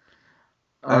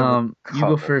 I have a You go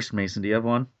couple. first, Mason. Do you have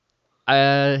one?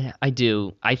 I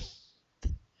do.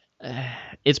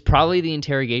 It's probably the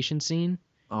interrogation scene,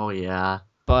 Oh yeah.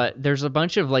 but there's a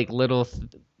bunch of like little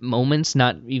moments,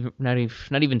 not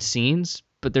even scenes,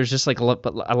 but there's just like a lot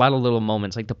of little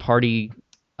moments, like the party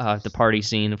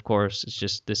scene. Of course, it's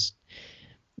just this.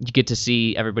 You get to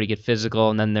see everybody get physical,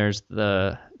 and then there's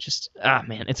the just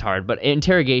man, it's hard. But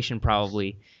interrogation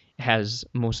probably has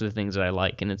most of the things that I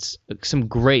like, and it's some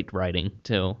great writing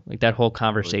too, like that whole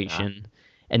conversation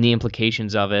and the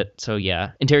implications of it. So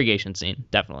yeah, interrogation scene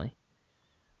definitely.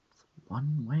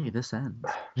 One way this ends.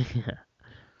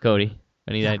 Cody,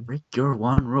 any Yeah, idea? break your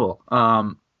one rule.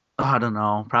 I don't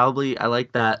know. Probably I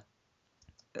like that.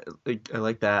 I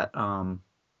like that.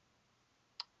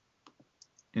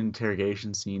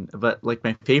 Interrogation scene, but like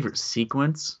my favorite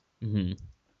sequence Hmm.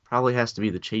 probably has to be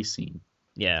the chase scene.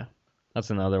 Yeah, that's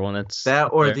another one. That's That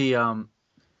up or there. the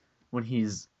when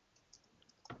he's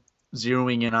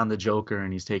zeroing in on the Joker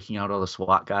and he's taking out all the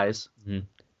SWAT guys.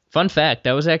 Fun fact,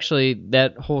 that was actually,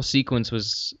 that whole sequence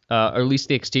was, or at least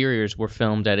the exteriors were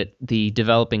filmed at the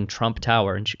developing Trump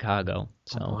Tower in Chicago.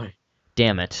 So, Oh boy.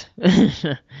 damn it.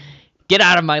 Get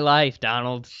out of my life,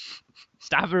 Donald.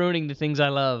 Stop ruining the things I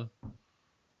love.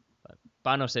 But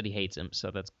Bono said he hates him,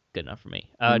 so that's good enough for me.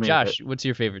 He made Josh, what's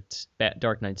your favorite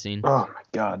Dark Knight scene? Oh my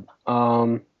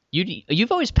god.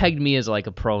 You've always pegged me as like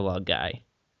a prologue guy.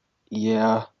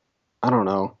 Yeah. I don't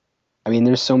know. I mean,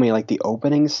 there's so many, like the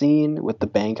opening scene with the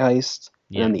bank heist,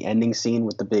 Yeah. and then the ending scene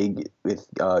with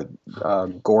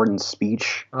Gordon's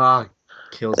speech. Ah,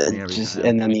 kills me every time.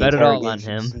 And then the Bet it all on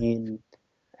interrogation him. scene.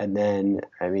 And then,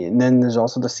 and then there's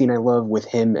also the scene I love with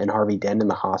him and Harvey Dent in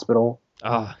the hospital.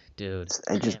 Oh, dude.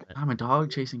 I just, Damn it. I'm a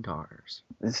dog chasing cars.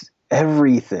 it's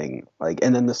everything. Like,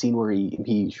 and then the scene where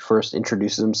he first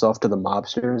introduces himself to the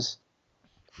mobsters.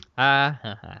 Ha,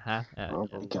 ha, ha, ha. Oh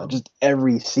my god, just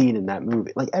every scene in that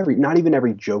movie. Like not even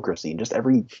every Joker scene, just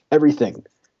everything.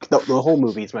 The whole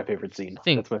movie is my favorite scene.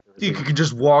 Think- That's my favorite Think you scene. could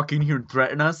just walk in here and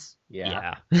threaten us?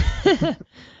 Yeah.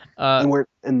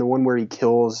 And the one where he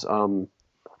kills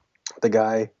the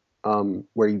guy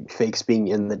where he fakes being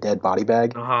in the dead body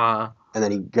bag, Ah, and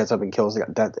then he gets up and kills the guy.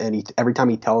 That, and every time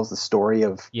he tells the story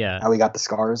of Yeah. how he got the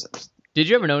scars. Did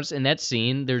you ever notice in that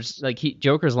scene, there's like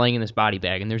Joker's laying in this body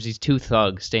bag, and there's these two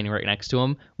thugs standing right next to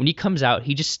him. When he comes out,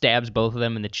 he just stabs both of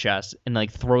them in the chest and like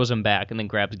throws them back, and then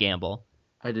grabs Gamble.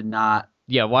 I did not.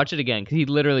 Yeah, watch it again, because he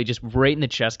literally just right in the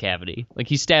chest cavity, like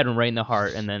he stabbed him right in the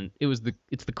heart, and then it's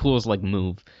the coolest like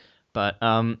move. But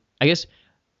I guess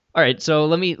All right, so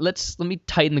let me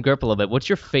tighten the grip a little bit. What's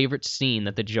your favorite scene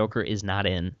that the Joker is not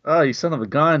in? Oh, you son of a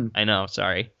gun! I know,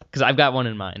 sorry, because I've got one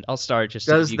in mind. I'll start just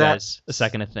to Does give you that- guys a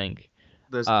second to think.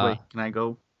 Wait, can I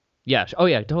go? Yeah. Oh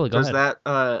yeah, totally. Go Does ahead.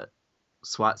 that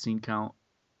SWAT scene count?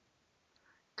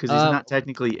 Because he's not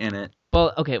technically in it,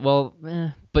 Well, okay. Well,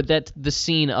 but that's the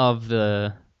scene of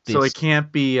the. so it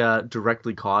can't be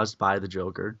directly caused by the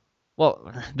Joker.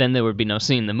 Well, then there would be no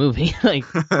scene in the movie. Like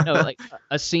no, like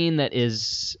a scene that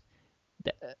is.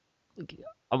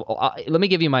 Let me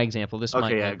give you my example. This Okay,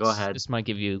 might yeah, go ahead. This might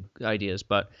give you ideas,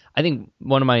 but I think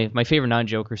one of my favorite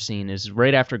non-Joker scene is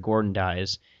right after Gordon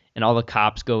dies, and all the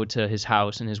cops go to his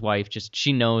house, and his wife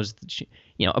she knows that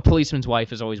a policeman's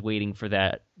wife is always waiting for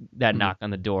that knock on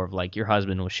the door of like your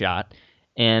husband was shot,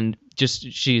 and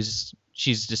just she's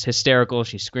just hysterical.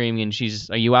 She's screaming, and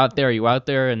are you out there? Are you out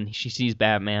there? And she sees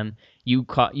Batman. You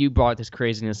brought this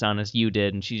craziness on us. You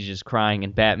did, and she's just crying,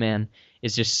 and Batman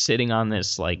is just sitting on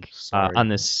this on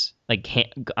this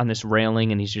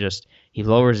railing, and he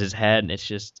lowers his head, and it's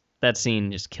just that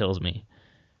scene just kills me.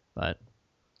 But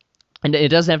and it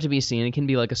doesn't have to be a scene; it can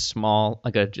be like a small,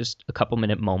 just a couple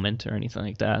minute moment or anything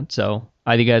like that. So,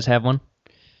 either you guys have one?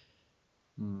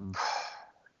 Him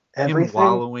Everything.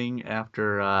 wallowing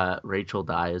after Rachel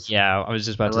dies. Yeah, I was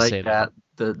just I about to like say that.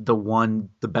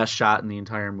 The best shot in the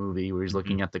entire movie where he's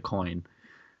looking at the coin.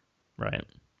 Right.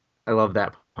 I love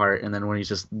that part. And then when he's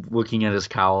just looking at his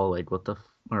cowl, like, what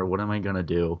am I gonna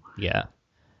do? Yeah.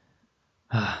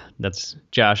 That's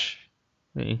Josh.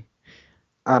 Me.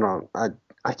 I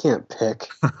can't pick.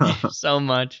 So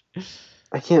much.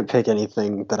 I can't pick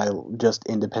anything that I just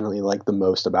independently like the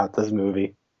most about this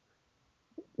movie.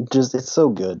 Just it's so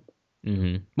good.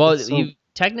 Mm-hmm. Well, It's so- you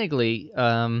technically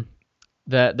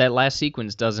that last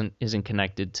sequence isn't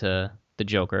connected to the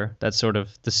Joker. That's sort of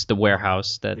the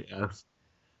warehouse that. Yes.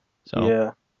 So,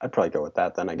 Yeah, I'd probably go with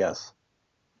that then, I guess.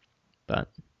 but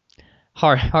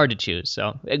hard to choose.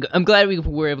 So I'm glad we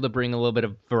were able to bring a little bit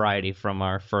of variety from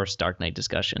our first Dark Knight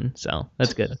discussion. So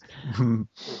that's good.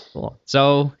 Cool.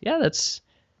 So yeah, that's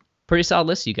pretty solid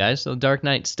list, you guys. So Dark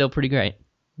Knight's still pretty great.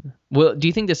 Well, do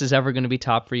you think this is ever going to be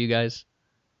top for you guys?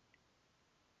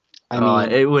 I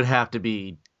mean, it would have to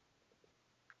be.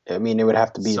 it would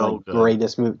have to be so like good.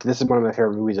 greatest movie. This is one of my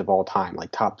favorite movies of all time,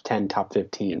 like top 10, top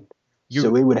 15. You-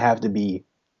 So it would have to be.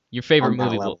 Your favorite On that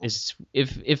movie level. is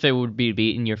if it would be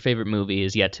beaten. Your favorite movie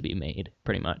is yet to be made,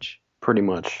 pretty much. Pretty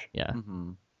much. Yeah,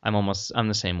 Mhm. I'm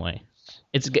the same way.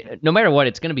 No matter what,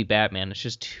 it's gonna be Batman. It's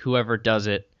just whoever does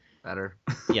it. Better.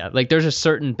 Yeah, like there's a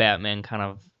certain Batman kind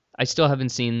of. I still haven't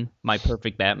seen my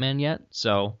perfect Batman yet,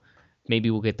 so maybe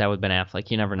we'll get that with Ben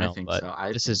Affleck. You never know, I think but so.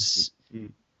 I this think is he-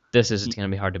 it's gonna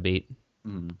be hard to beat.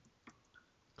 Mhm.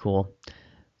 Cool.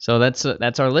 So that's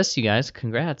our list, you guys.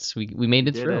 Congrats, we made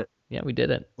it did through. it. Yeah, we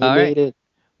did it. We All made right.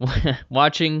 it.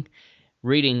 Watching,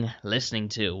 reading, listening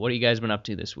to. What have you guys been up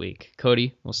to this week?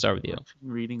 Cody, we'll start with you.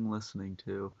 Reading, listening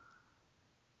to.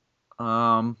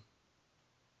 I'm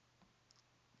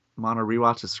on a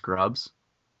rewatch of Scrubs.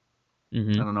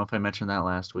 Hmm I don't know if I mentioned that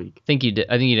last week. I think you did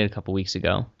a couple weeks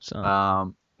ago. So,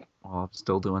 Well, I'm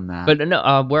still doing that. but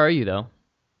no, where are you though?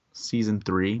 Season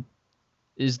 3.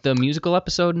 Is the musical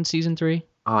episode in season 3?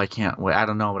 Oh, I can't wait. I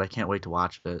don't know, but I can't wait to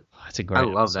watch it. Oh, that's a great. I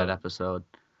love that episode.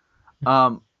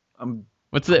 I'm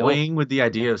What's the? toying with the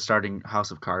idea of starting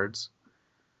House of Cards.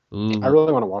 Ooh. I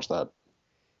really want to watch that.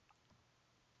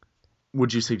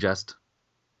 Would you suggest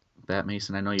that,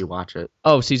 Mason? I know you watch it.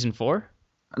 Oh, season 4?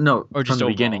 No, Or from just the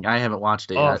overall? beginning. I haven't watched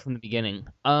it Oh, yet. from the beginning.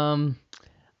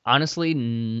 Honestly,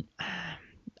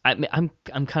 I'm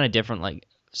kind of different. Like,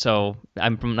 so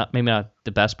I'm maybe not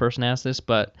the best person to ask this,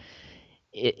 but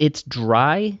it's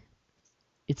dry.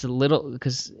 It's a little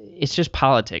because it's just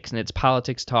politics and it's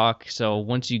politics talk. So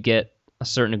once you get a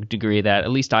certain degree of that,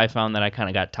 at least I found that I kind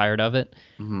of got tired of it.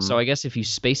 Mhm. So I guess if you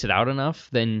space it out enough,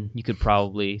 then you could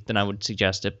then I would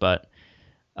suggest it. But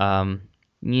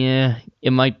yeah, it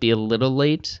might be a little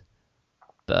late,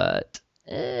 but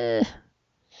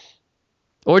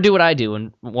or do what I do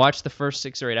and watch the first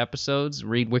 6 or 8 episodes,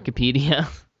 read Wikipedia.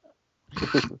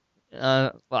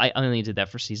 Well, I only did that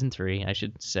for season 3, I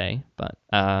should say, but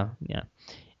yeah,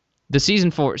 the season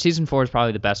 4 is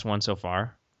probably the best one so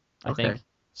far, I Okay. think.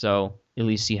 So at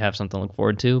least you have something to look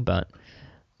forward to, but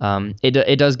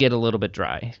it does get a little bit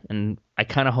dry, and I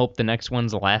kind of hope the next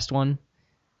one's the last one,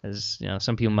 as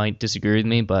some people might disagree with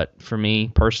me, but for me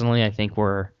personally, I think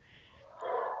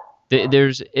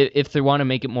if they want to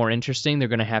make it more interesting, they're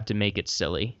going to have to make it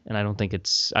silly, and I don't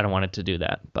want it to do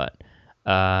that, but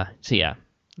so yeah.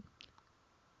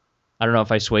 I don't know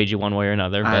if I swayed you one way or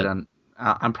another, but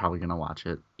I'm probably gonna watch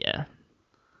it. yeah.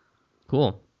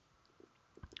 Cool.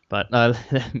 But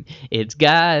it's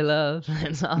guy love.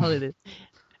 That's all it is.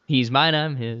 He's mine,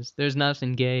 I'm his. There's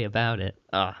nothing gay about it.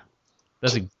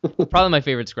 That's probably my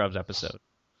favorite Scrubs episode.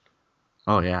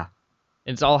 Oh yeah.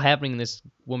 It's all happening in this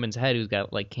woman's head who's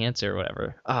got like cancer or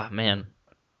whatever. Man,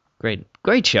 great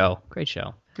show. Good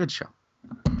show. Great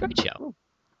show.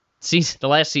 See, the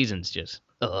last season's just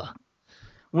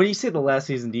When you say the last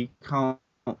season, do you count?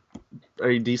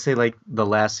 Or do you say like the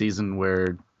last season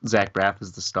where Zach Braff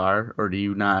is the star, or do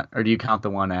you not? Or do you count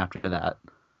the one after that?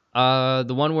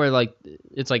 The one where like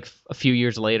it's like a few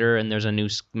years later and there's a new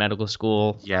medical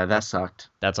school. Yeah, that sucked.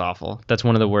 That's awful. That's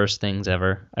one of the worst things I've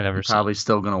ever seen. Probably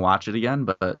still gonna watch it again,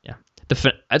 but Yeah,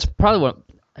 that's probably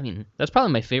that's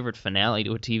probably my favorite finale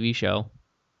to a TV show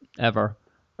ever,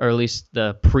 or at least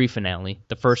the pre-finale,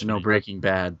 the first. no Breaking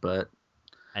Bad, but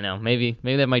I know maybe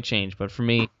that might change, but for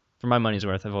me, for my money's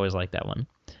worth, I've always liked that one.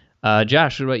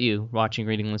 Josh, what about you? Watching,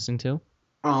 reading, listening to?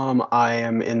 I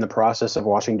am in the process of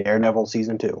watching Daredevil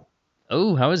season 2.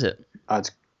 Oh, how is it?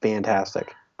 It's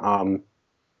fantastic.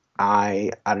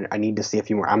 I need to see a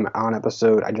few more. I'm on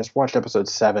episode. I just watched episode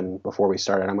 7 before we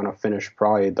started. I'm gonna finish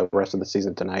probably the rest of the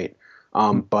season tonight.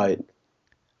 But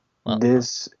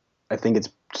this, I think it's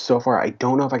so far. I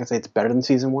don't know if I can say it's better than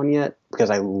season 1 yet because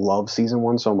I love season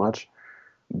 1 so much.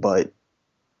 But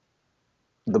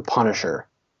the Punisher.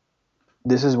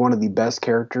 This is one of the best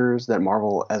characters that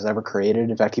Marvel has ever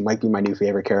created. In fact, he might be my new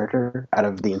favorite character out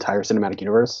of the entire cinematic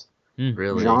universe.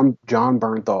 really, John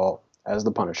Bernthal as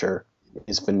the Punisher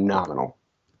is phenomenal.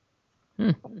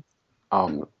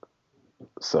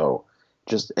 So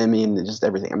just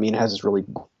everything. I mean, it has this really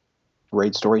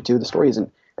great story too. The story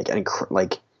isn't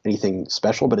like anything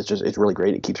special, but it's really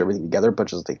great. It keeps everything together. But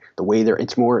just the way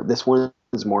this one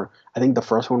is more. I think the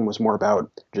first one was more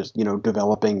about just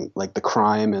developing like the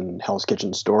crime and Hell's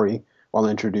Kitchen story while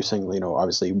introducing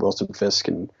obviously Wilson Fisk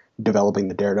and developing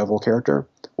the Daredevil character.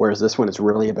 Whereas this one is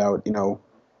really about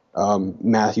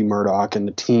Matthew Murdock and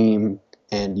the team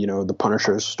and the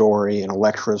Punisher's story and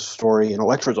Elektra's story, and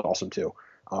Elektra's awesome too.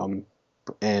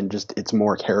 And just it's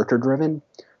more character driven.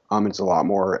 It's a lot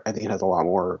more. I think it has a lot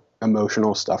more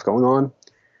emotional stuff going on,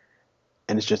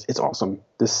 and it's awesome.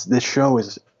 This show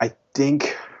is, I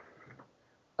think,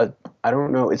 I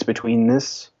don't know. It's between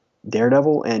this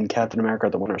Daredevil and Captain America: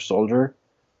 The Winter Soldier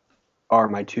are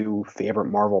my two favorite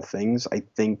Marvel things. I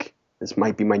think this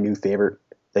might be my new favorite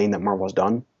thing that Marvel's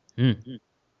done.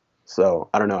 So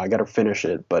I don't know. I got to finish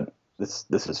it, but this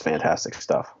is fantastic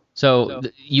stuff. So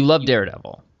you love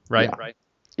Daredevil, right? Yeah. Right.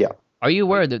 Yeah. Are you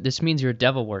aware that this means you're a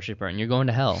devil worshiper and you're going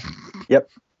to hell? Yep.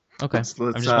 Okay.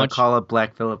 Let's call up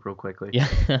Black Phillip real quickly. Yeah.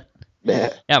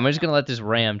 Yeah. Yeah, I'm just gonna let this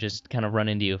ram just kind of run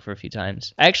into you for a few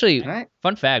times. Actually,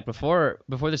 fun fact: before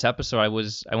this episode, I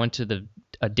went to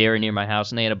a dairy near my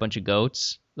house, and they had a bunch of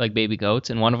goats, like baby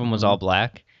goats, and one of them was all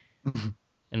black, and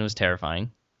it was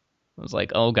terrifying. I was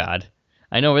like, oh god,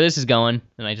 I know where this is going,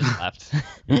 and I just left.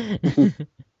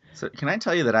 So can I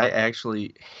tell you that I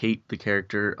actually hate the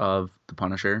character of the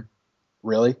Punisher?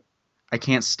 Really? I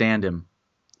can't stand him.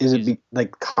 Is it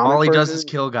like comic all he does version? is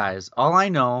kill guys. All I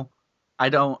know,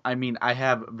 I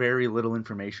have very little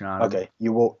information on him. Okay,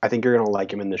 you will. I think you're gonna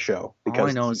like him in the show because All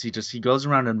I know is he goes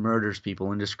around and murders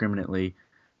people indiscriminately.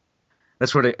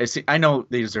 That's what I see. I know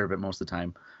they deserve it most of the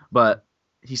time, but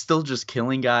he's still just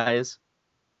killing guys,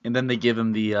 and then they give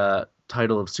him the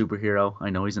title of superhero.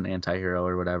 I know he's an anti-hero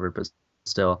or whatever, but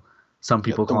still, some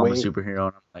people call him a superhero,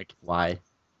 and I'm like, why?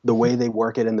 The way they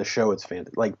work it in the show, it's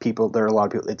fantastic. Like there are a lot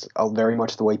of people. It's very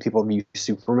much the way people view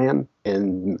Superman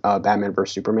in Batman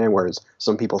vs Superman, whereas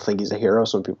some people think he's a hero,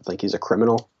 some people think he's a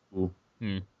criminal.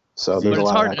 So there's But a it's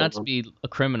lot hard of that not to be a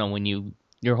criminal when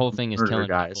your whole thing is Murder killing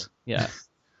guys. people. Yeah,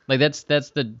 like that's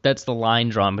the line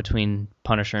drawn between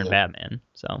Punisher and Batman.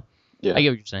 So Yeah. I get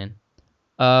what you're saying.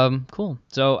 Cool.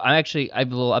 So I have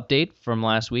a little update from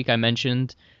last week. I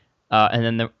mentioned,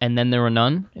 and then there were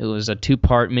none. It was a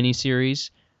 2-part miniseries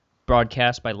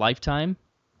broadcast by Lifetime,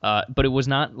 but it was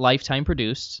not Lifetime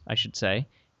produced, I should say.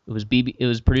 It was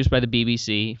produced by the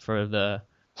BBC for the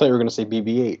I thought you were gonna say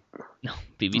BB-8. no Oh,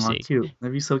 BBC. cute.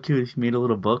 That'd be so cute if you made a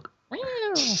little book. All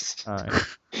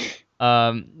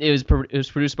right. It was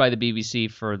produced by the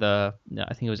BBC for I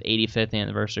think it was 85th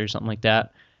anniversary or something like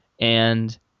that.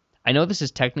 And I know this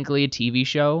is technically a TV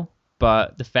show,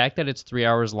 but the fact that it's 3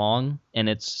 hours long and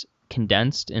it's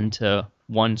condensed into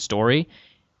one story,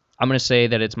 I'm gonna say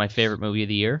that it's my favorite movie of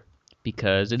the year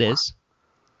because it is.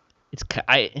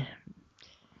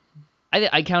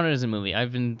 I count it as a movie.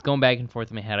 I've been going back and forth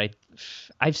in my head.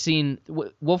 I've seen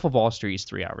Wolf of Wall Street is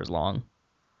 3 hours long,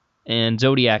 and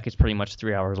Zodiac is pretty much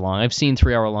 3 hours long. I've seen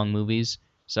 3 hour long movies,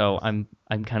 so I'm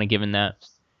kind of giving that.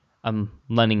 I'm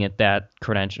lending it that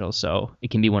credential, so it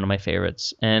can be one of my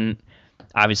favorites. And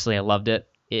obviously, I loved it.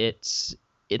 It's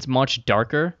much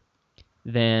darker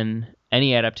than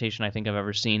any adaptation I think I've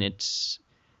ever seen.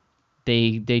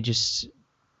 They just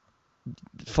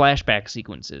flashback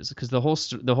sequences, because the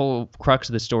whole crux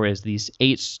of the story is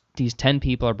these 10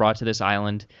 people are brought to this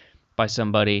island by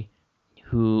somebody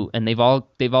and they've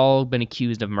all been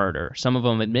accused of murder. Some of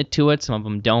them admit to it, some of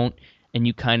them don't, and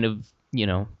you kind of,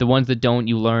 the ones that don't,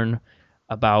 you learn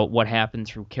about what happened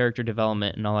through character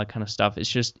development and all that kind of stuff.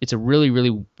 It's a really,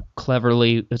 really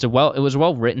cleverly, it was a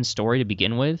well written story to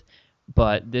begin with,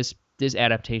 but this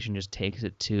adaptation just takes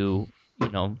it to,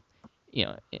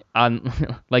 on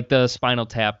like the Spinal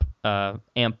Tap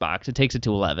amp box, it takes it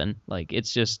to 11. Like,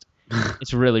 it's just,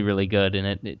 it's really, really good,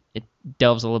 and it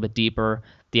delves a little bit deeper.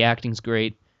 The acting's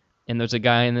great, and there's a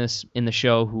guy in the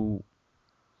show who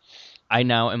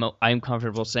I'm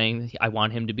comfortable saying I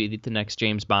want him to be the next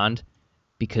James Bond,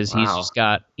 because he's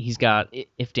got,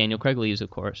 if Daniel Craig leaves, of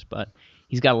course, but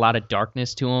he's got a lot of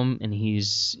darkness to him, and he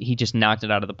just knocked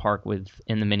it out of the park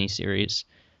in the miniseries.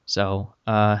 So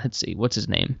let's see, what's his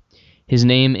name? His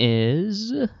name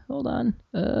is his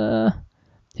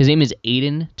name is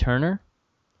Aidan Turner.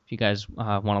 If you guys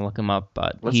want to look him up,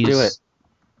 but let's do it.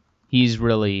 He's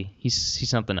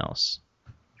something else.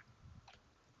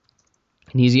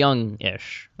 And he's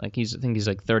young-ish. Like, I think he's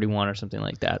like 31 or something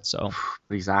like that. So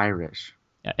he's Irish.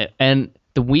 And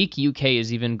the Week UK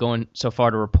is even going so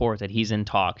far to report that he's in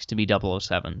talks to be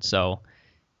 007. So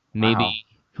maybe,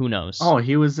 who knows? Oh,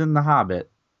 he was in The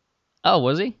Hobbit. Oh,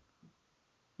 was he?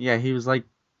 Yeah, he was like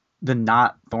the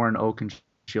not Thorin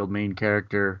Oakenshield main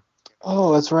character.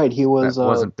 Oh, that's right. He was that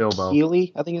wasn't Bilbo.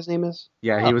 Keely, I think his name is.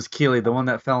 Yeah, he was Keely, the one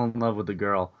that fell in love with the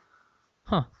girl.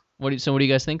 Huh. What do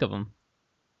you guys think of him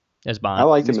as Bond? I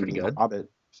liked him pretty in good. The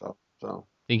Hobbit. So.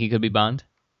 Think he could be Bond?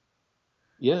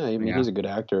 Yeah, I mean, he's a good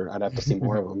actor. I'd have to see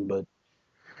more of him, but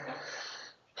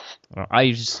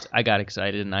I got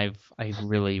excited, and I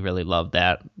really, really love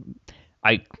that.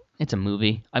 It's a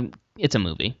movie. It's a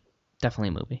movie. Definitely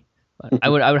a movie. But I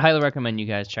would highly recommend you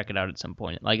guys check it out at some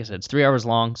point. Like I said, it's 3 hours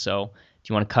long, so if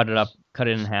you want to cut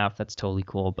it in half, that's totally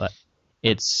cool. But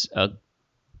it's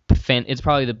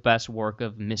probably the best work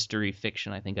of mystery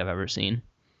fiction I think I've ever seen.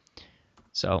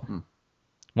 So,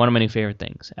 one of my new favorite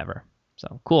things ever.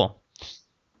 So, cool.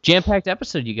 Jam-packed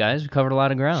episode, you guys. We covered a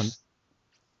lot of ground.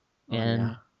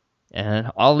 And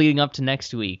all leading up to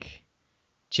next week.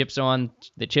 The chips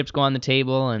go on the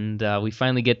table, and we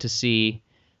finally get to see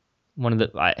one of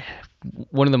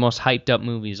the most hyped up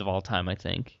movies of all time, I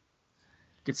think.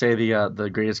 You could say the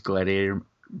greatest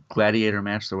gladiator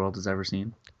match the world has ever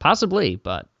seen. Possibly,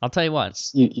 but I'll tell you what.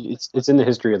 it's in the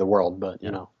history of the world, but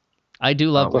I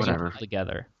do love bringing whatever. people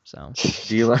together. So I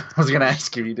was gonna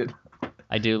ask if you did.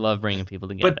 I do love bringing people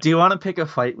together. But do you want to pick a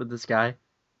fight with this guy?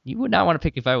 You would not want to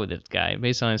pick a fight with this guy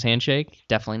based on his handshake.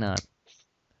 Definitely not.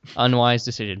 Unwise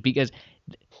decision. Because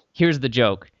here's the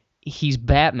joke. He's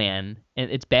Batman,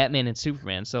 and it's Batman and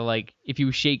Superman. So, like, if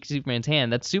you shake Superman's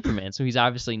hand, that's Superman. So he's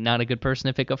obviously not a good person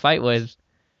to pick a fight with.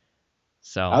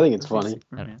 So I think it's funny.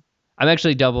 I'm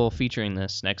actually double featuring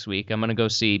this next week. I'm going to go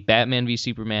see Batman v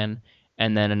Superman,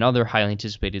 and then another highly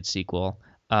anticipated sequel,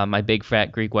 My Big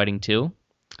Fat Greek Wedding 2.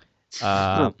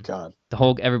 Oh God! The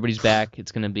whole Everybody's Back.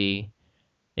 It's gonna be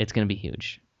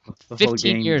huge. The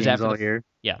 15 years after here.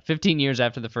 15 years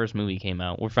after the first movie came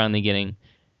out, we're finally getting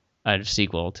a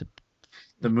sequel to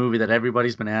the movie that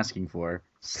everybody's been asking for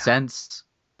since.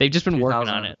 They've just been working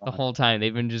on it the whole time.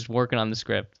 They've been just working on the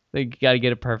script. They got to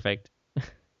get it perfect. God.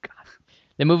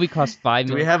 The movie cost $5 million.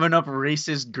 Do we have enough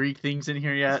racist Greek things in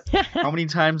here yet? How many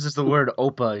times is the word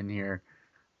Opa in here?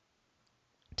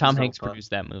 Tom Hanks produced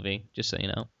that movie, just so you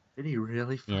know. Did he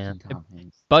really? Yeah. Tom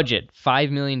Hanks. Budget $5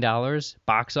 million.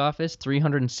 Box office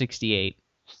 $368.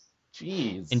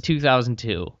 Jeez. In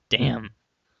 2002. Damn.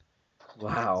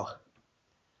 Wow.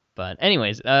 But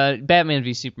anyways, Batman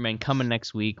v Superman coming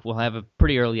next week. We'll have a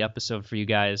pretty early episode for you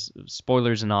guys.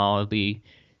 Spoilers and all. It'll be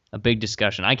a big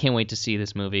discussion. I can't wait to see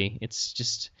this movie.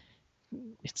 It's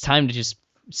time to just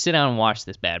sit down and watch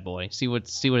this bad boy. See what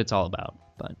it's all about.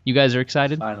 But you guys are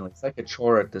excited? Finally, it's like a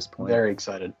chore at this point. Very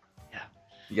excited.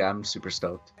 Yeah, I'm super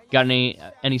stoked. Got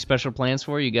any special plans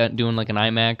for you? You got doing like an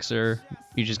IMAX, or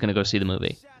you just gonna go see the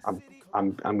movie?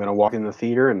 I'm gonna walk in the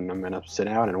theater and I'm gonna sit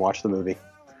down and watch the movie.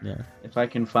 Yeah. If I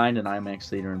can find an IMAX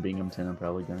theater in Binghamton, I'm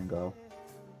probably gonna go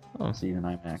see it in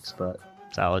IMAX. But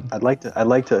solid. I'd like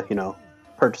to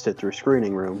purchase it through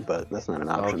Screening Room, but that's not an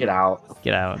option. Oh, get out!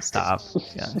 Get out! Stop!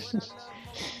 Yeah.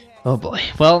 Oh boy.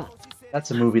 Well,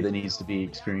 that's a movie that needs to be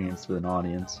experienced with an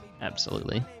audience.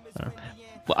 Absolutely.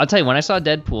 Well, I'll tell you, when I saw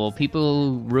Deadpool,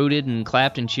 people rooted and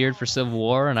clapped and cheered for Civil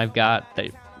War, and I've got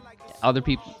the other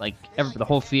people, like the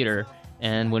whole theater.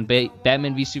 And when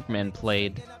Batman v Superman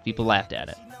played, people laughed at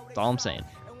it. That's all I'm saying.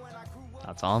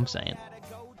 That's all I'm saying.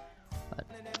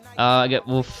 But,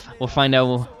 we'll find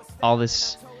out all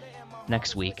this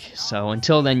next week. So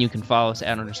until then, you can follow us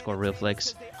at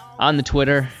 _RealFlix on the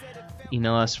Twitter.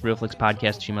 Email us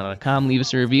realflixpodcast@gmail.com. Leave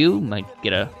us a review. Might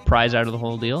get a prize out of the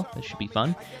whole deal. It should be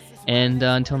fun. And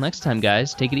until next time,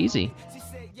 guys, take it easy.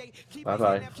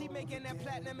 Bye-bye.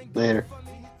 Later.